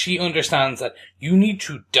when she understands that you need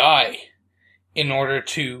to die in order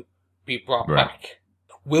to be brought back?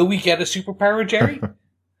 Will we get a superpower Jerry?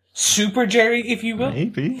 Super Jerry, if you will?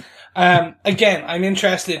 Maybe. Again, I'm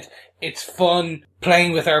interested. It's fun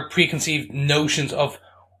playing with our preconceived notions of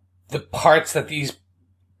the parts that these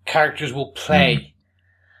characters will play.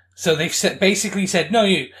 So they've basically said, no,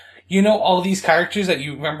 you know all these characters that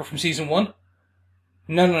you remember from season 1?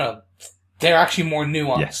 No. They're actually more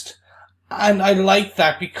nuanced. Yes. And I like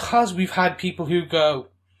that because we've had people who go,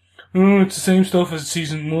 oh, it's the same stuff as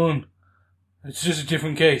season 1. It's just a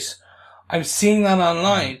different case. I'm seeing that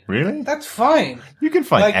online. Really? That's fine. You can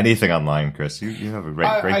find anything online, Chris. You have a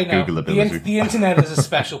great Google ability. The internet is a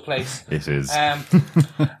special place. It is.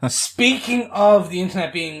 Speaking of the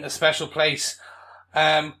internet being a special place,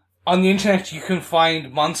 on the internet you can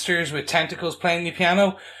find monsters with tentacles playing the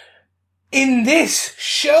piano. In this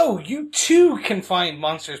show, you too can find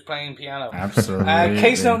monsters playing piano. Absolutely.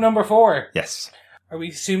 Case note number 4. Yes. Are we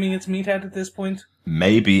assuming it's Meathead at this point?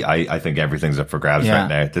 Maybe. I think everything's up for grabs right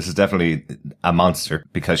now. This is definitely a monster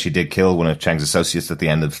because she did kill one of Cheng's associates at the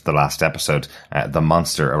end of the last episode. The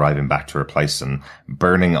monster arriving back to her place and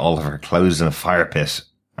burning all of her clothes in a fire pit.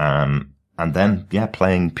 And then,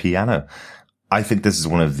 playing piano. I think this is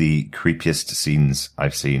one of the creepiest scenes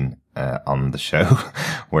I've seen on the show,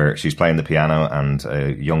 where she's playing the piano and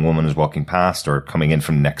a young woman is walking past or coming in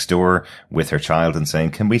from next door with her child and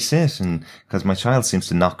saying, can we sit? And because my child seems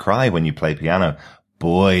to not cry when you play piano.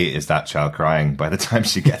 Boy, is that child crying by the time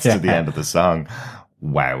she gets to the end of the song.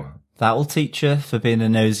 Wow. That will teach her for being a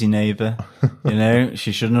nosy neighbour. You know,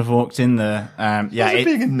 she shouldn't have walked in there.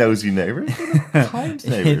 Being a nosy neighbour. Kind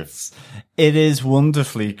neighbour. It is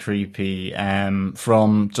wonderfully creepy.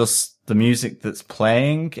 From just the music that's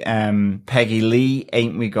playing, Peggy Lee,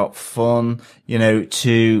 Ain't We Got Fun,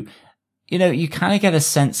 to, you kind of get a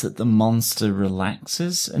sense that the monster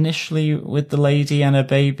relaxes initially with the lady and her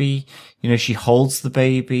baby. She holds the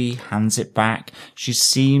baby, hands it back. She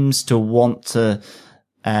seems to want to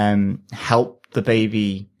help the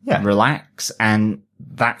baby relax, and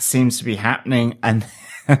that seems to be happening. And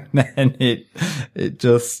then it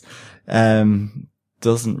just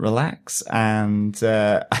doesn't relax. And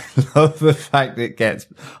I love the fact it gets,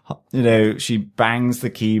 she bangs the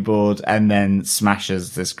keyboard and then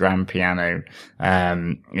smashes this grand piano,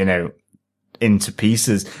 into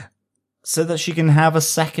pieces so that she can have a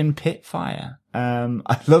second pit fire.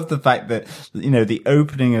 I love the fact that, the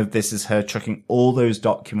opening of this is her chucking all those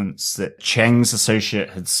documents that Cheng's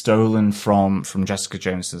associate had stolen from Jessica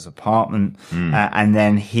Jones's apartment. And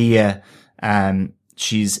then here,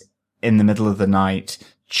 she's in the middle of the night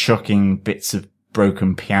chucking bits of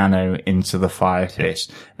broken piano into the fire pit.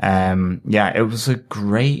 It was a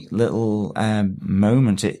great little,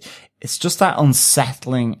 moment. It's just that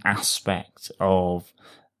unsettling aspect of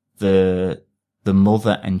the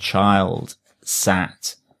mother and child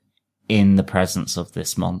sat in the presence of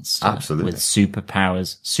this monster. Absolutely. With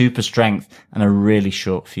superpowers, super strength, and a really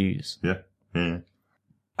short fuse. Yeah.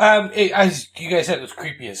 As you guys said, it was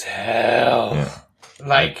creepy as hell. Yeah.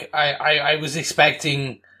 Like, I was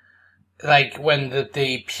expecting, like, when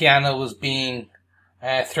the piano was being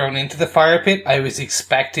thrown into the fire pit, I was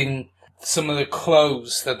expecting some of the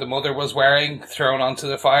clothes that the mother was wearing thrown onto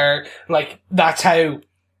the fire. Like, that's how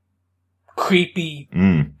creepy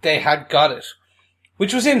they had got it,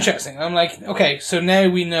 which was interesting. I'm like, okay, so now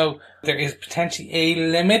we know there is potentially a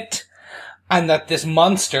limit, and that this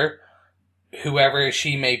monster, whoever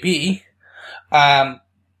she may be,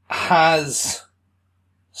 has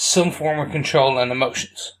some form of control and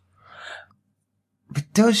emotions.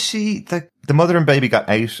 But does she? The mother and baby got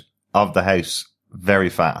out of the house very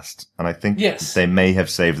fast, and I think they may have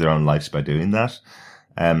saved their own lives by doing that.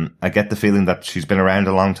 I get the feeling that she's been around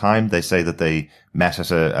a long time. They say that they met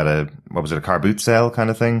at a car boot sale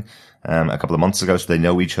kind of thing, a couple of months ago. So they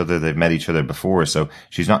know each other. They've met each other before. So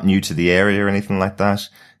she's not new to the area or anything like that.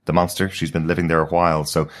 The monster, she's been living there a while.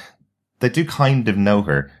 So they do kind of know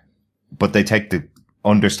her, but they take the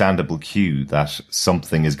understandable cue that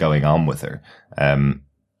something is going on with her,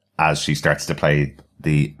 as she starts to play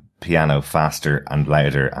the piano faster and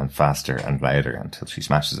louder and faster and louder until she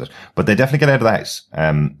smashes it. But they definitely get out of the house.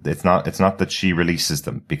 It's not that she releases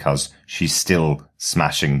them, because she's still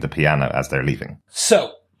smashing the piano as they're leaving.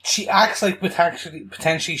 So she acts like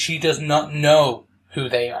potentially she does not know who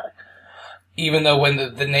they are, even though when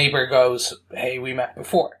the neighbor goes, "Hey, we met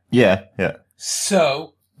before." Yeah.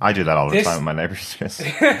 So I do that all the time with my neighbors.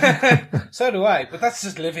 So do I, but that's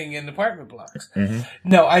just living in apartment blocks. Mm-hmm.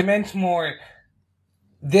 No, I meant more.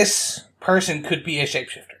 This person could be a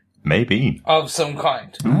shapeshifter. Maybe. Of some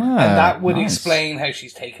kind. And that would explain how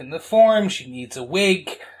she's taken the form. She needs a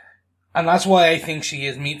wig. And that's why I think she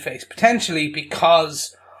is Meatface. Potentially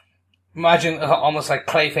because, imagine almost like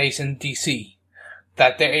Clayface in DC.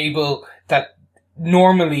 That that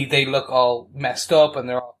normally they look all messed up and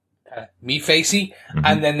they're all kind of meat-facey. Mm-hmm.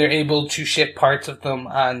 And then they're able to shift parts of them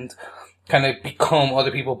and kind of become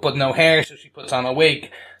other people, but no hair, so she puts on a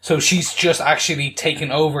wig. So she's just actually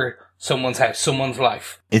taken over someone's house, someone's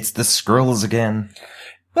life. It's the Skrulls again.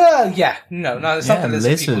 Well, yeah, no, it's not the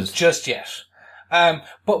lizard people just yet.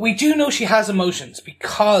 But we do know she has emotions,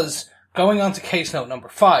 because going on to case note number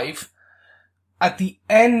 5, at the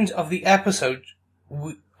end of the episode,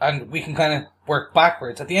 and we can kind of work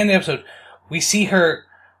backwards, at the end of the episode, we see her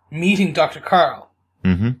meeting Dr. Carl,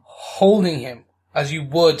 holding him as you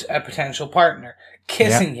would a potential partner,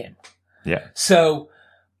 kissing him. Yeah. So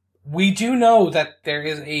we do know that there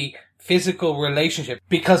is a physical relationship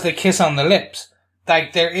because they kiss on the lips.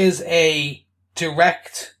 Like, there is a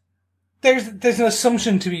direct, there's an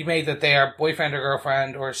assumption to be made that they are boyfriend or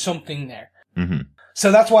girlfriend or something there. Mm-hmm.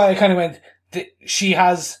 So that's why I kind of went, she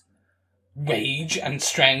has rage and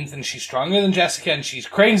strength and she's stronger than Jessica and she's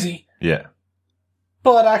crazy. Yeah.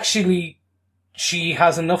 But actually, she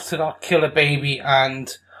has enough to not kill a baby,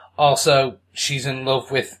 and also she's in love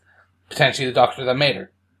with potentially the doctor that made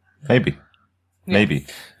her. Maybe.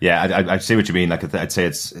 Yeah, I see what you mean. Like, I'd say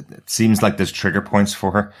it seems like there's trigger points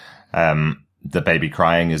for her. The baby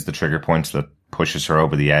crying is the trigger point that pushes her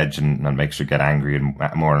over the edge and makes her get angry and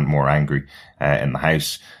more angry in the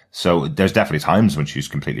house. So there's definitely times when she's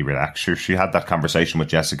completely relaxed. She had that conversation with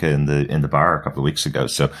Jessica in the bar a couple of weeks ago.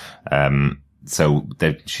 So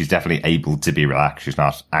she's definitely able to be relaxed. She's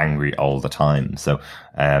not angry all the time. So,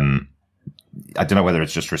 I don't know whether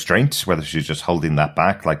it's just restraint, whether she's just holding that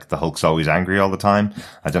back, like the Hulk's always angry all the time.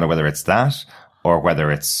 I don't know whether it's that, or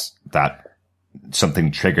whether it's that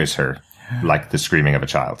something triggers her, like the screaming of a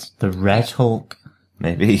child. The Red Hulk.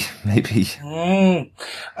 Maybe.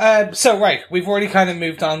 So, right, we've already kind of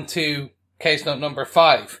moved on to case note number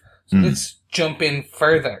 5. So let's jump in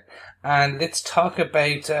further. And let's talk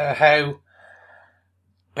about how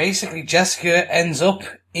basically Jessica ends up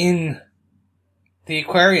in the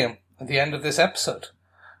aquarium at the end of this episode.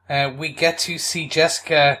 We get to see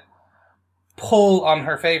Jessica pull on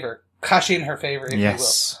her favor, cash in her favor, if you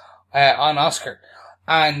will, on Oscar.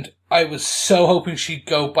 And I was so hoping she'd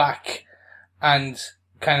go back and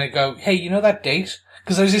kind of go, hey, you know that date?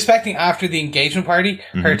 Because I was expecting after the engagement party,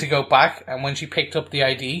 her to go back, and when she picked up the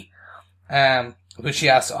ID, which she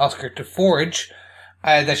asked Oscar to forge,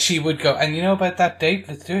 that she would go, and you know about that date?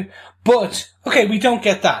 Let's do it. But, okay, we don't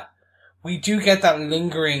get that. We do get that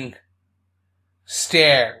lingering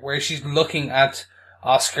stare where she's looking at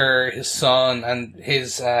Oscar, his son, and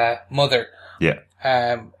his mother. Yeah.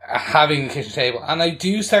 Having the kitchen table. And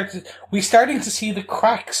we're starting to see the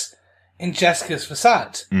cracks in Jessica's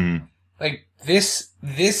facade. Like, this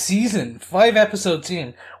season, 5 episodes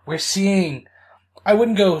in, we're seeing, I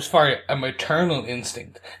wouldn't go as far as a maternal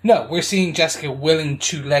instinct. No, we're seeing Jessica willing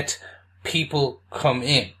to let people come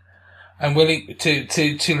in. And willing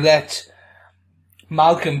to let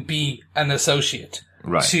Malcolm be an associate.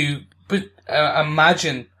 Right. But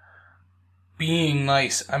imagine being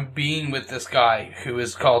nice and being with this guy who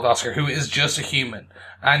is called Oscar, who is just a human,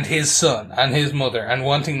 and his son and his mother, and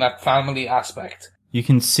wanting that family aspect. You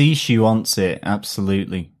can see she wants it,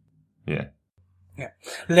 absolutely. Yeah.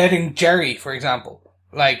 Letting Jerry, for example,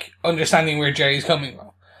 like, understanding where Jerry's coming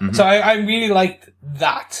from. So I really liked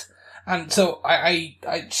that. And so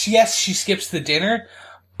yes, she skips the dinner,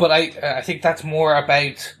 but I think that's more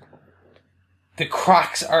about the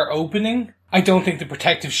cracks are opening. I don't think the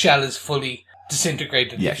protective shell is fully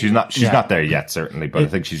disintegrated. Yeah, she's not there yet, certainly, but I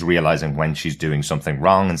think she's realizing when she's doing something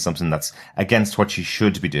wrong and something that's against what she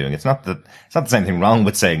should be doing. It's not the same thing wrong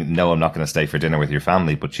with saying, no, I'm not going to stay for dinner with your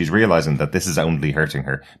family, but she's realizing that this is only hurting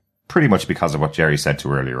her. Pretty much because of what Jerry said to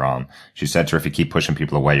her earlier on. She said to her, if you keep pushing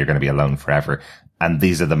people away, you're going to be alone forever. And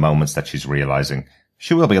these are the moments that she's realizing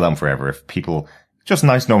she will be alone forever if people, just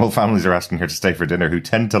nice, normal families, are asking her to stay for dinner who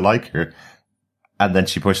tend to like her. And then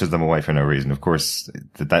she pushes them away for no reason. Of course,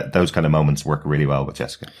 those kind of moments work really well with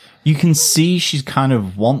Jessica. You can see she kind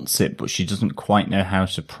of wants it, but she doesn't quite know how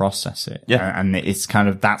to process it. Yeah. And it's kind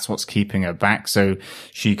of, that's what's keeping her back. So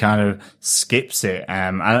she kind of skips it.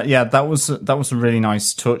 And yeah, that was a really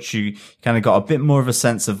nice touch. You kind of got a bit more of a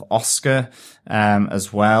sense of Oscar,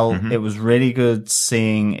 as well. It was really good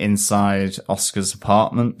seeing inside Oscar's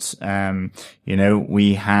apartment.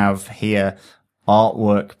 We have here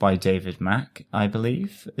artwork by David Mack, I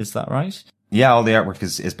believe. Is that right? Yeah, all the artwork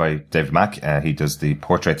is by David Mack. He does the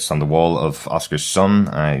portraits on the wall of Oscar's son.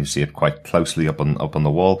 You see it quite closely up on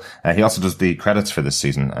the wall. He also does the credits for this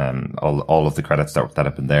season. All of the credits that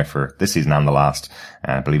have been there for this season and the last.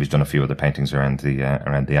 I believe he's done a few other paintings around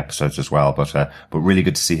the episodes as well. But really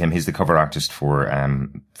good to see him. He's the cover artist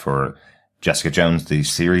for Jessica Jones, the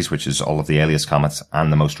series, which is all of the Alias comics,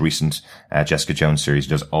 and the most recent Jessica Jones series. He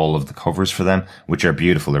does all of the covers for them, which are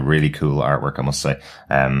beautiful. They're really cool artwork, I must say.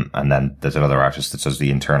 And then there's another artist that does the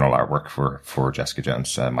internal artwork for Jessica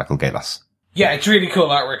Jones, Michael Galas. Yeah, it's really cool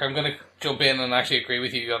artwork. I'm going to jump in and actually agree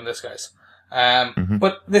with you on this, guys.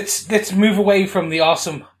 But let's move away from the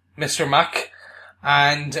awesome Mr. Mack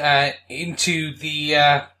and into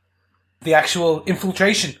the actual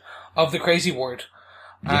infiltration of the Crazy Ward.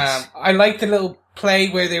 Yes. I liked the little play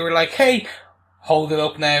where they were like, hey, hold it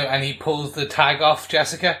up now, and he pulls the tag off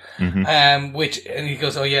Jessica, and he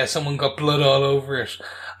goes, oh yeah, someone got blood all over it.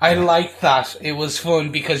 I liked that. It was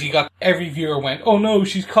fun because every viewer went, oh no,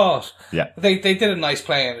 she's caught. Yeah. They did a nice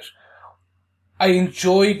play in it. I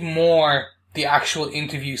enjoyed more the actual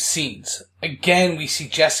interview scenes. Again, we see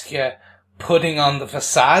Jessica putting on the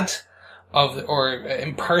facade or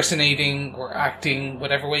impersonating or acting,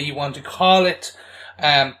 whatever way you want to call it.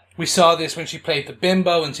 We saw this when she played the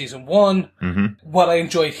bimbo in season 1. What I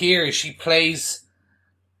enjoyed here is she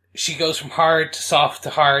goes from hard to soft to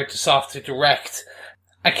hard to soft to direct.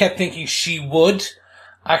 I kept thinking she would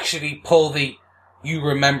actually pull the, you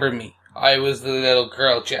remember me. I was the little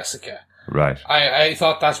girl, Jessica. Right. I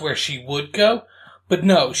thought that's where she would go. But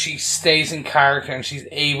no, she stays in character and she's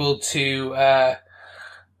able to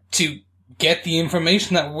get the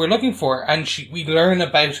information that we're looking for. And we learn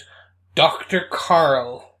about Dr.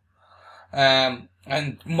 Carl. And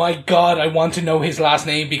my God, I want to know his last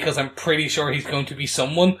name because I'm pretty sure he's going to be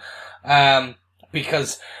someone.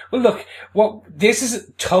 Because, well, look, this is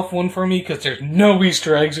a tough one for me because there's no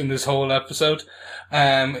Easter eggs in this whole episode.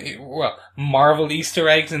 Marvel Easter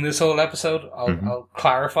eggs in this whole episode. I'll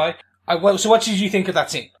clarify. So what did you think of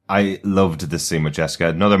that scene? I loved this scene with Jessica.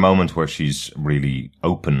 Another moment where she's really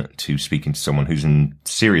open to speaking to someone who's in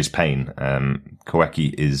serious pain.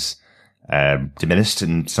 Koeki is diminished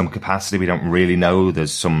in some capacity. We don't really know.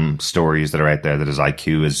 There's some stories that are out there that his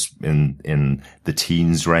IQ is in the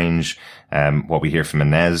teens range. What we hear from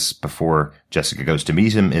Inez before Jessica goes to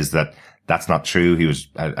meet him is that that's not true. He was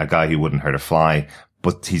a guy who wouldn't hurt a fly,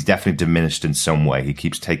 but he's definitely diminished in some way. He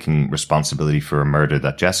keeps taking responsibility for a murder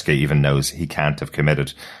that Jessica even knows he can't have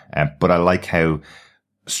committed. But I like how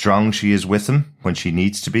strong she is with him when she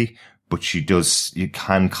needs to be. But you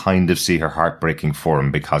can kind of see her heart breaking for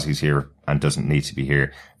him because he's here and doesn't need to be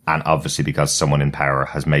here. And obviously because someone in power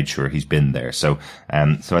has made sure he's been there. So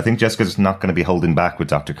I think Jessica's not going to be holding back with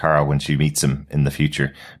Dr. Carl when she meets him in the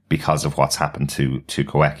future because of what's happened to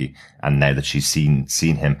Koeki. And now that she's seen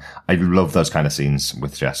him, I love those kind of scenes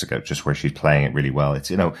with Jessica, just where she's playing it really well.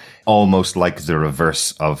 It's, almost like the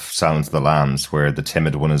reverse of Silence of the Lambs, where the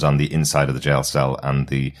timid one is on the inside of the jail cell and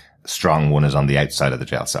the strong one is on the outside of the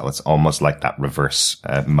jail cell. It's almost like that reverse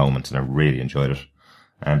moment, and I really enjoyed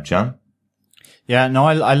it. John? Yeah, no,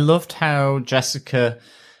 I loved how Jessica,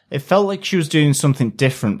 it felt like she was doing something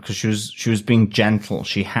different because she was being gentle.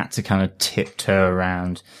 She had to kind of tiptoe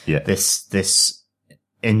around this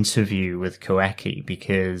interview with Koeki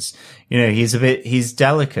because, he's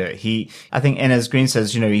delicate. I think Inez Green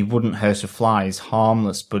says, he wouldn't hurt a fly. He's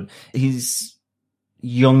harmless, but he's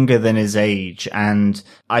younger than his age, and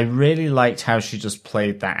I really liked how she just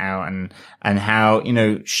played that out and how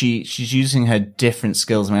she's using her different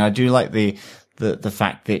skills. I mean, I do like the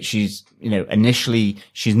fact that she's initially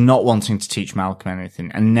she's not wanting to teach Malcolm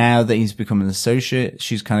anything, and now that he's become an associate,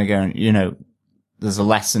 she's kind of going, there's a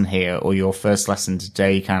lesson here, or your first lesson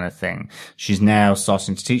today kind of thing. She's now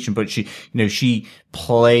starting to teach him, but she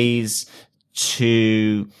plays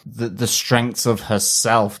to the strengths of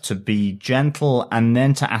herself to be gentle and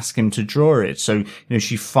then to ask him to draw it. So,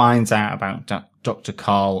 she finds out about Dr.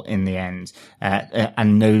 Carl in the end,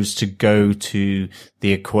 and knows to go to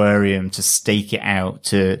the aquarium to stake it out,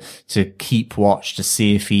 to keep watch, to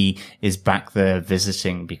see if he is back there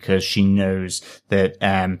visiting, because she knows that,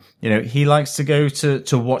 he likes to go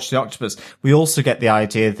to watch the octopus. We also get the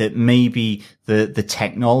idea that maybe the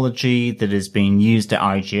technology that is being used at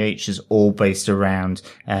IGH is all based around,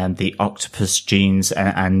 the octopus genes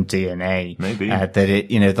and DNA. Maybe. That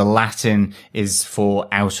the Latin is for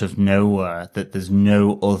out of nowhere, that there's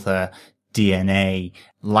no other DNA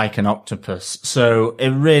like an octopus. So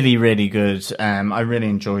it really, really good. I really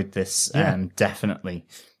enjoyed this, definitely.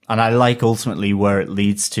 And I like ultimately where it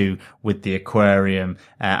leads to with the aquarium,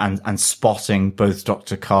 and spotting both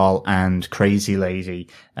Dr. Carl and Crazy Lady,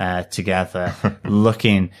 together,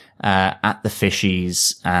 looking, at the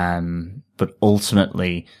fishies. But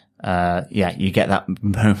ultimately, you get that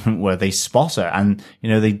moment where they spot her and,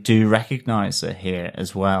 they do recognize her here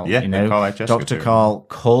as well. Yeah, they call out Jessica Dr. too. Carl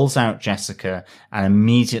calls out Jessica and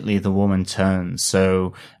immediately the woman turns.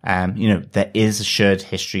 So, there is a shared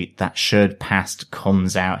history. That shared past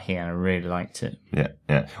comes out here, and I really liked it.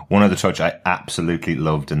 Yeah. One other touch I absolutely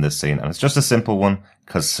loved in this scene, and it's just a simple one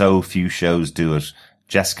because so few shows do it.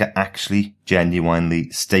 Jessica actually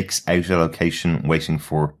genuinely stakes out a location waiting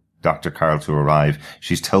for Dr. Carl to arrive.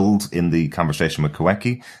 She's told in the conversation with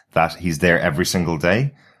Koeki that he's there every single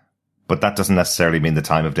day, but that doesn't necessarily mean the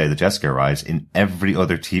time of day that Jessica arrives. In every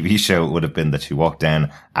other TV show, it would have been that she walked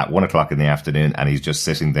down at 1:00 in the afternoon and he's just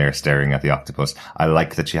sitting there staring at the octopus. I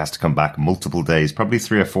like that she has to come back multiple days, probably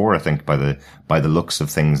 3 or 4, I think, by the looks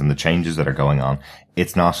of things and the changes that are going on.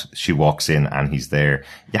 It's not she walks in and he's there.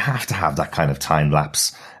 You have to have that kind of time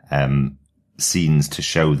lapse, scenes to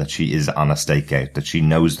show that she is on a stakeout, that she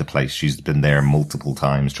knows the place. She's been there multiple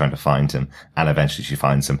times trying to find him, and eventually she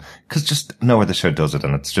finds him, because just no other show does it,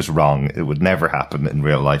 and it's just wrong. It would never happen in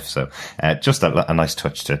real life. So just a nice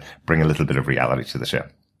touch to bring a little bit of reality to the show.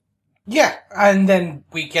 Yeah, and then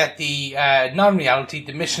we get the non-reality,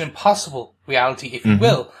 the Mission Impossible reality, if you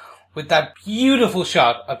will, with that beautiful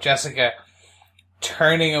shot of Jessica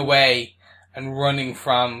turning away and running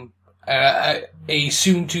from a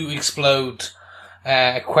soon-to-explode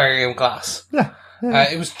aquarium glass. Yeah.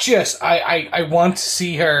 It was just, I want to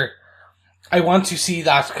see her, I want to see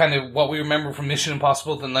that kind of what we remember from Mission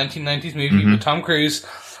Impossible, the 1990s movie with Tom Cruise,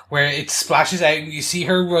 where it splashes out and you see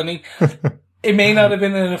her running. It may not have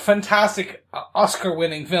been a fantastic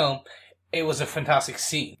Oscar-winning film. It was a fantastic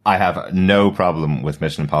scene. I have no problem with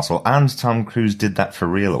Mission Impossible, and Tom Cruise did that for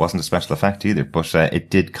real. It wasn't a special effect either, but it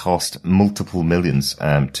did cost multiple millions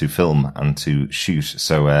to film and to shoot.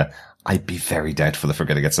 So I'd be very doubtful if we're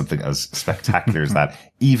going to get something as spectacular as that,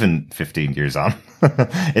 even 15 years on.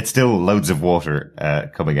 It's still loads of water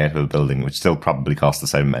coming out of a building, which still probably cost the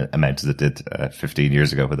same amount as it did 15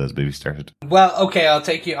 years ago when those movies started. Well, okay, I'll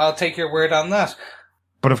take your word on that.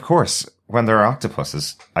 But of course, when there are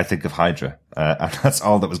octopuses, I think of Hydra. And that's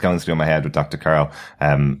all that was going through my head with Dr. Carl,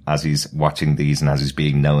 as he's watching these and as he's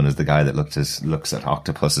being known as the guy that looks at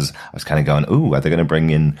octopuses. I was kind of going, ooh, are they going to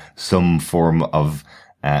bring in some form of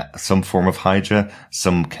Hydra,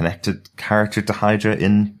 some connected character to Hydra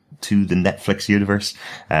into the Netflix universe?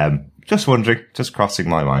 Just wondering, just crossing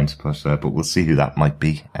my mind, but we'll see who that might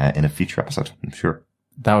be, in a future episode, I'm sure.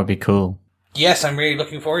 That would be cool. Yes, I'm really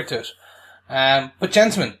looking forward to it. But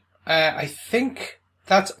gentlemen, I think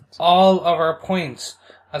that's all of our points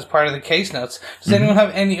as part of the case notes. Does anyone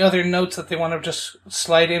have any other notes that they want to just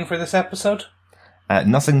slide in for this episode?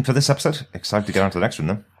 Nothing for this episode. Excited to get on to the next one,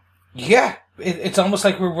 then. Yeah, it's almost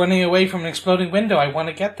like we're running away from an exploding window. I want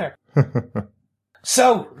to get there.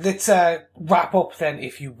 So, let's wrap up then,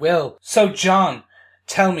 if you will. So, John,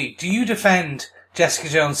 tell me, do you defend Jessica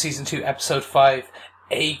Jones Season 2, Episode 5,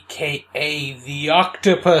 a.k.a. The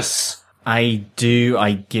Octopus? I do.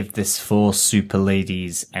 I give this 4 super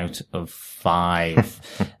ladies out of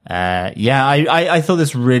 5. I thought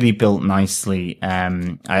this really built nicely.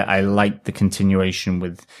 I liked the continuation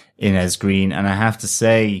with Inez Green, and I have to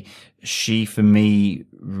say, she for me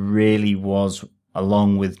really was,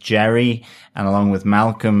 along with Jerry and along with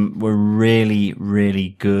Malcolm, were really,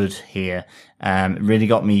 really good here. It really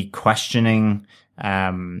got me questioning,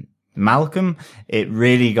 Malcolm. It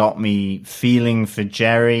really got me feeling for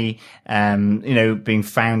Jerry, being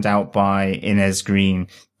found out by Inez Green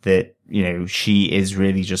that, she is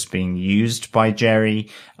really just being used by Jerry.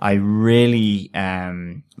 I really,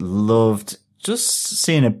 loved just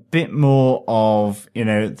seeing a bit more of,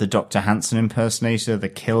 the Dr. Hansen impersonator, the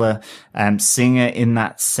killer, singer in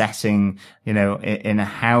that setting, in a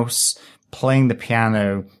house, playing the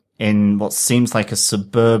piano in what seems like a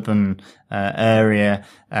suburban area,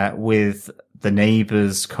 with the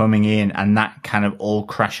neighbors coming in and that kind of all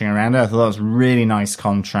crashing around her. I thought that was really nice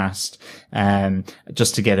contrast,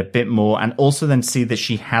 just to get a bit more, and also then see that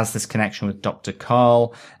she has this connection with Dr.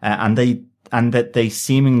 Carl, and that they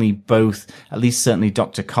seemingly both, at least certainly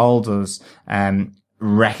Dr. Carl does,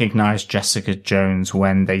 recognize Jessica Jones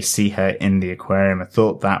when they see her in the aquarium. I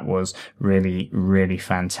thought that was really, really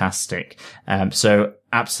fantastic. So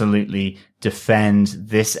absolutely defend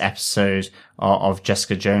this episode of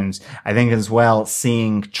Jessica Jones. I think as well,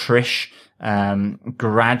 seeing Trish,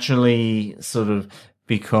 gradually sort of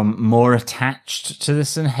become more attached to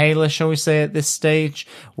this inhaler, shall we say, at this stage,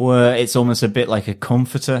 where it's almost a bit like a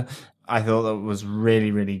comforter. I thought that was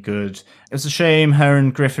really, really good. It was a shame her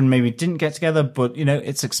and Griffin maybe didn't get together, but,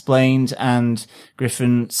 it's explained, and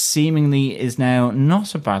Griffin seemingly is now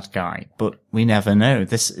not a bad guy, but we never know.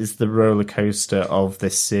 This is the roller coaster of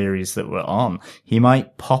this series that we're on. He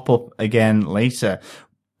might pop up again later,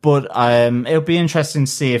 but it'll be interesting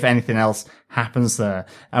to see if anything else happens there.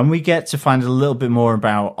 And we get to find a little bit more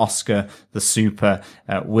about Oscar the Super,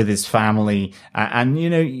 with his family. And,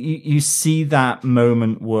 you see that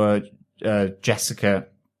moment where Jessica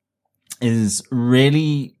is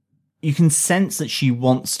really, you can sense that she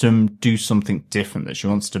wants to do something different, that she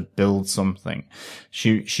wants to build something.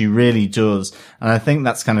 She really does. And I think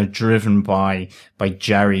that's kind of driven by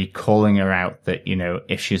Jerry calling her out that,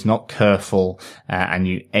 if she's not careful, and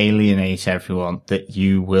you alienate everyone, that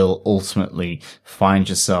you will ultimately find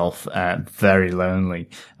yourself, very lonely.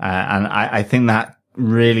 And I think that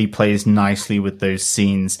really plays nicely with those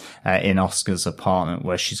scenes in Oscar's apartment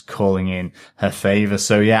where she's calling in her favor.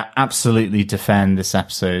 So yeah, absolutely defend this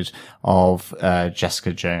episode of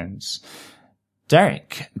Jessica Jones.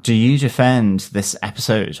 Derek, do you defend this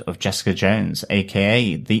episode of Jessica Jones,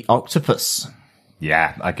 aka The Octopus?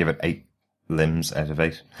 Yeah, I give it 8 limbs out of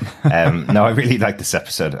 8. No, I really like this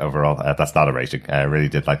episode overall. That's not a rating. I really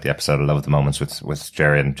did like the episode. I love the moments with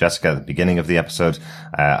Jerry and Jessica at the beginning of the episode.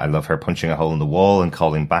 I love her punching a hole in the wall and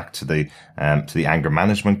calling back to the anger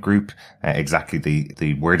management group, exactly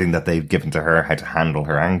the wording that they've given to her, how to handle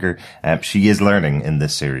her anger. She is learning in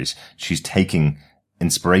this series. She's taking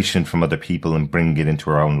inspiration from other people and bringing it into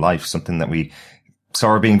her own life, something that we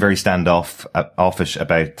saw her being very offish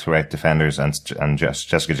about throughout Defenders and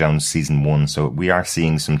Jessica Jones season 1. So we are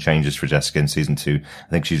seeing some changes for Jessica in season 2. I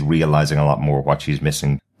think she's realizing a lot more what she's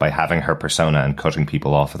missing by having her persona and cutting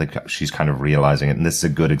people off. I think she's kind of realizing it. And this is a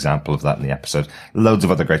good example of that in the episode. Loads of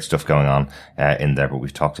other great stuff going on in there, but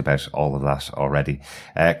we've talked about all of that already.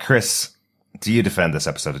 Chris, do you defend this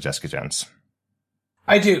episode of Jessica Jones?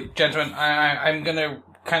 I do, gentlemen. I'm going to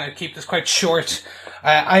kind of keep this quite short.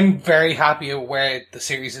 I'm very happy with where the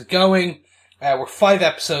series is going. We're 5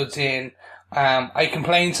 episodes in. I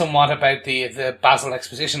complained somewhat about the Basil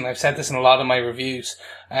exposition. I've said this in a lot of my reviews,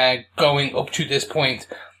 going up to this point.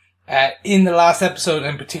 In the last episode,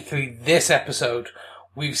 and particularly this episode,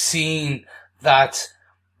 we've seen that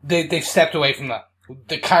they've stepped away from that.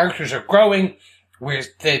 The characters are growing, whereas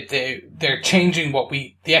they're changing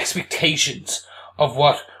the expectations of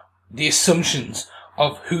the assumptions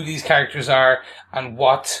of who these characters are and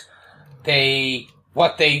what they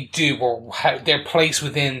do or how their place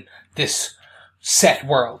within this set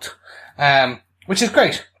world, which is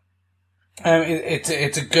great.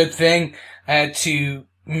 It's a good thing to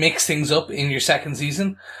mix things up in your second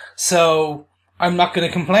season, so I'm not going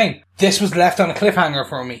to complain. This was left on a cliffhanger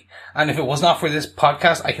for me, and if it was not for this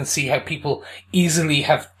podcast, I can see how people easily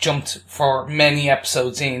have jumped for many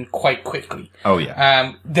episodes in quite quickly. Oh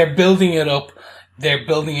yeah. They're building it up. They're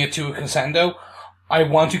building it to a crescendo. I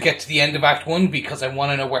want to get to the end of Act 1 because I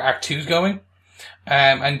want to know where Act 2 is going.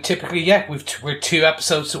 And typically, we're 2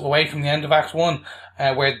 episodes away from the end of Act 1,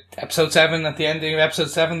 where episode 7, at the end of episode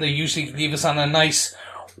 7, they usually leave us on a nice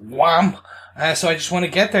wham. So I just want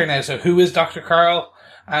to get there now. So who is Dr. Carl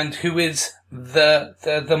and who is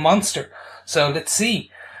the monster? So let's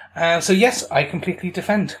see. So yes, I completely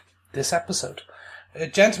defend this episode.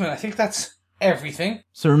 Gentlemen, I think that's everything.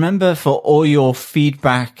 So remember, for all your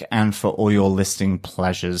feedback and for all your listening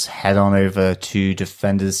pleasures, head on over to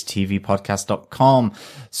defenderstvpodcast.com.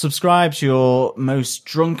 Subscribe to your most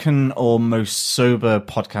drunken or most sober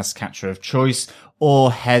podcast catcher of choice,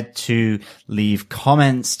 or head to leave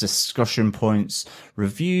comments, discussion points,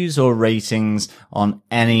 reviews, or ratings on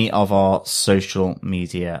any of our social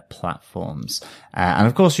media platforms. And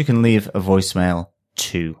of course, you can leave a voicemail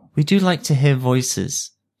too. We do like to hear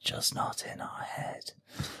voices, just not in our head.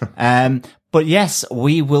 But yes,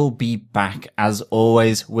 we will be back as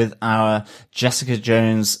always with our Jessica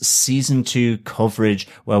Jones season 2 coverage,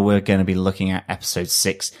 where we're going to be looking at episode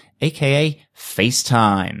 6, aka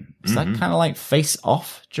FaceTime. Is that kind of like Face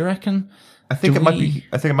Off, do you reckon? I think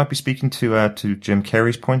it might be speaking to Jim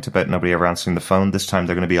Carrey's point about nobody ever answering the phone. This time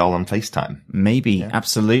they're going to be all on FaceTime. Maybe, yeah.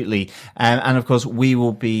 Absolutely. And of course, we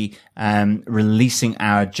will be releasing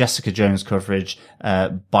our Jessica Jones coverage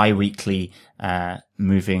bi-weekly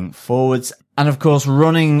moving forwards. And of course,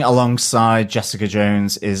 running alongside Jessica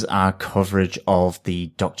Jones is our coverage of the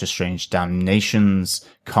Doctor Strange Damnations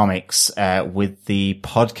comics with the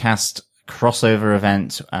podcast crossover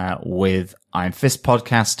event with Iron Fist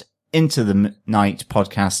podcast, Into the Night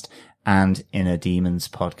podcast, and Inner Demons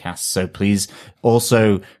podcast. So please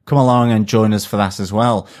also come along and join us for that as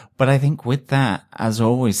well. But I think with that, as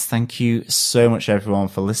always, thank you so much everyone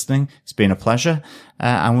for listening. It's been a pleasure,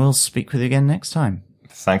 and we'll speak with you again next time.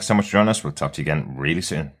 Thanks so much for joining us. We'll talk to you again really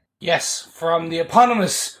soon. Yes, from the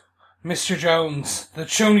eponymous Mr. Jones, the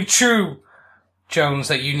only true Jones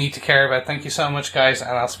that you need to care about. Thank you so much, guys,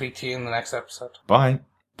 and I'll speak to you in the next episode. Bye.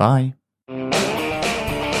 Bye.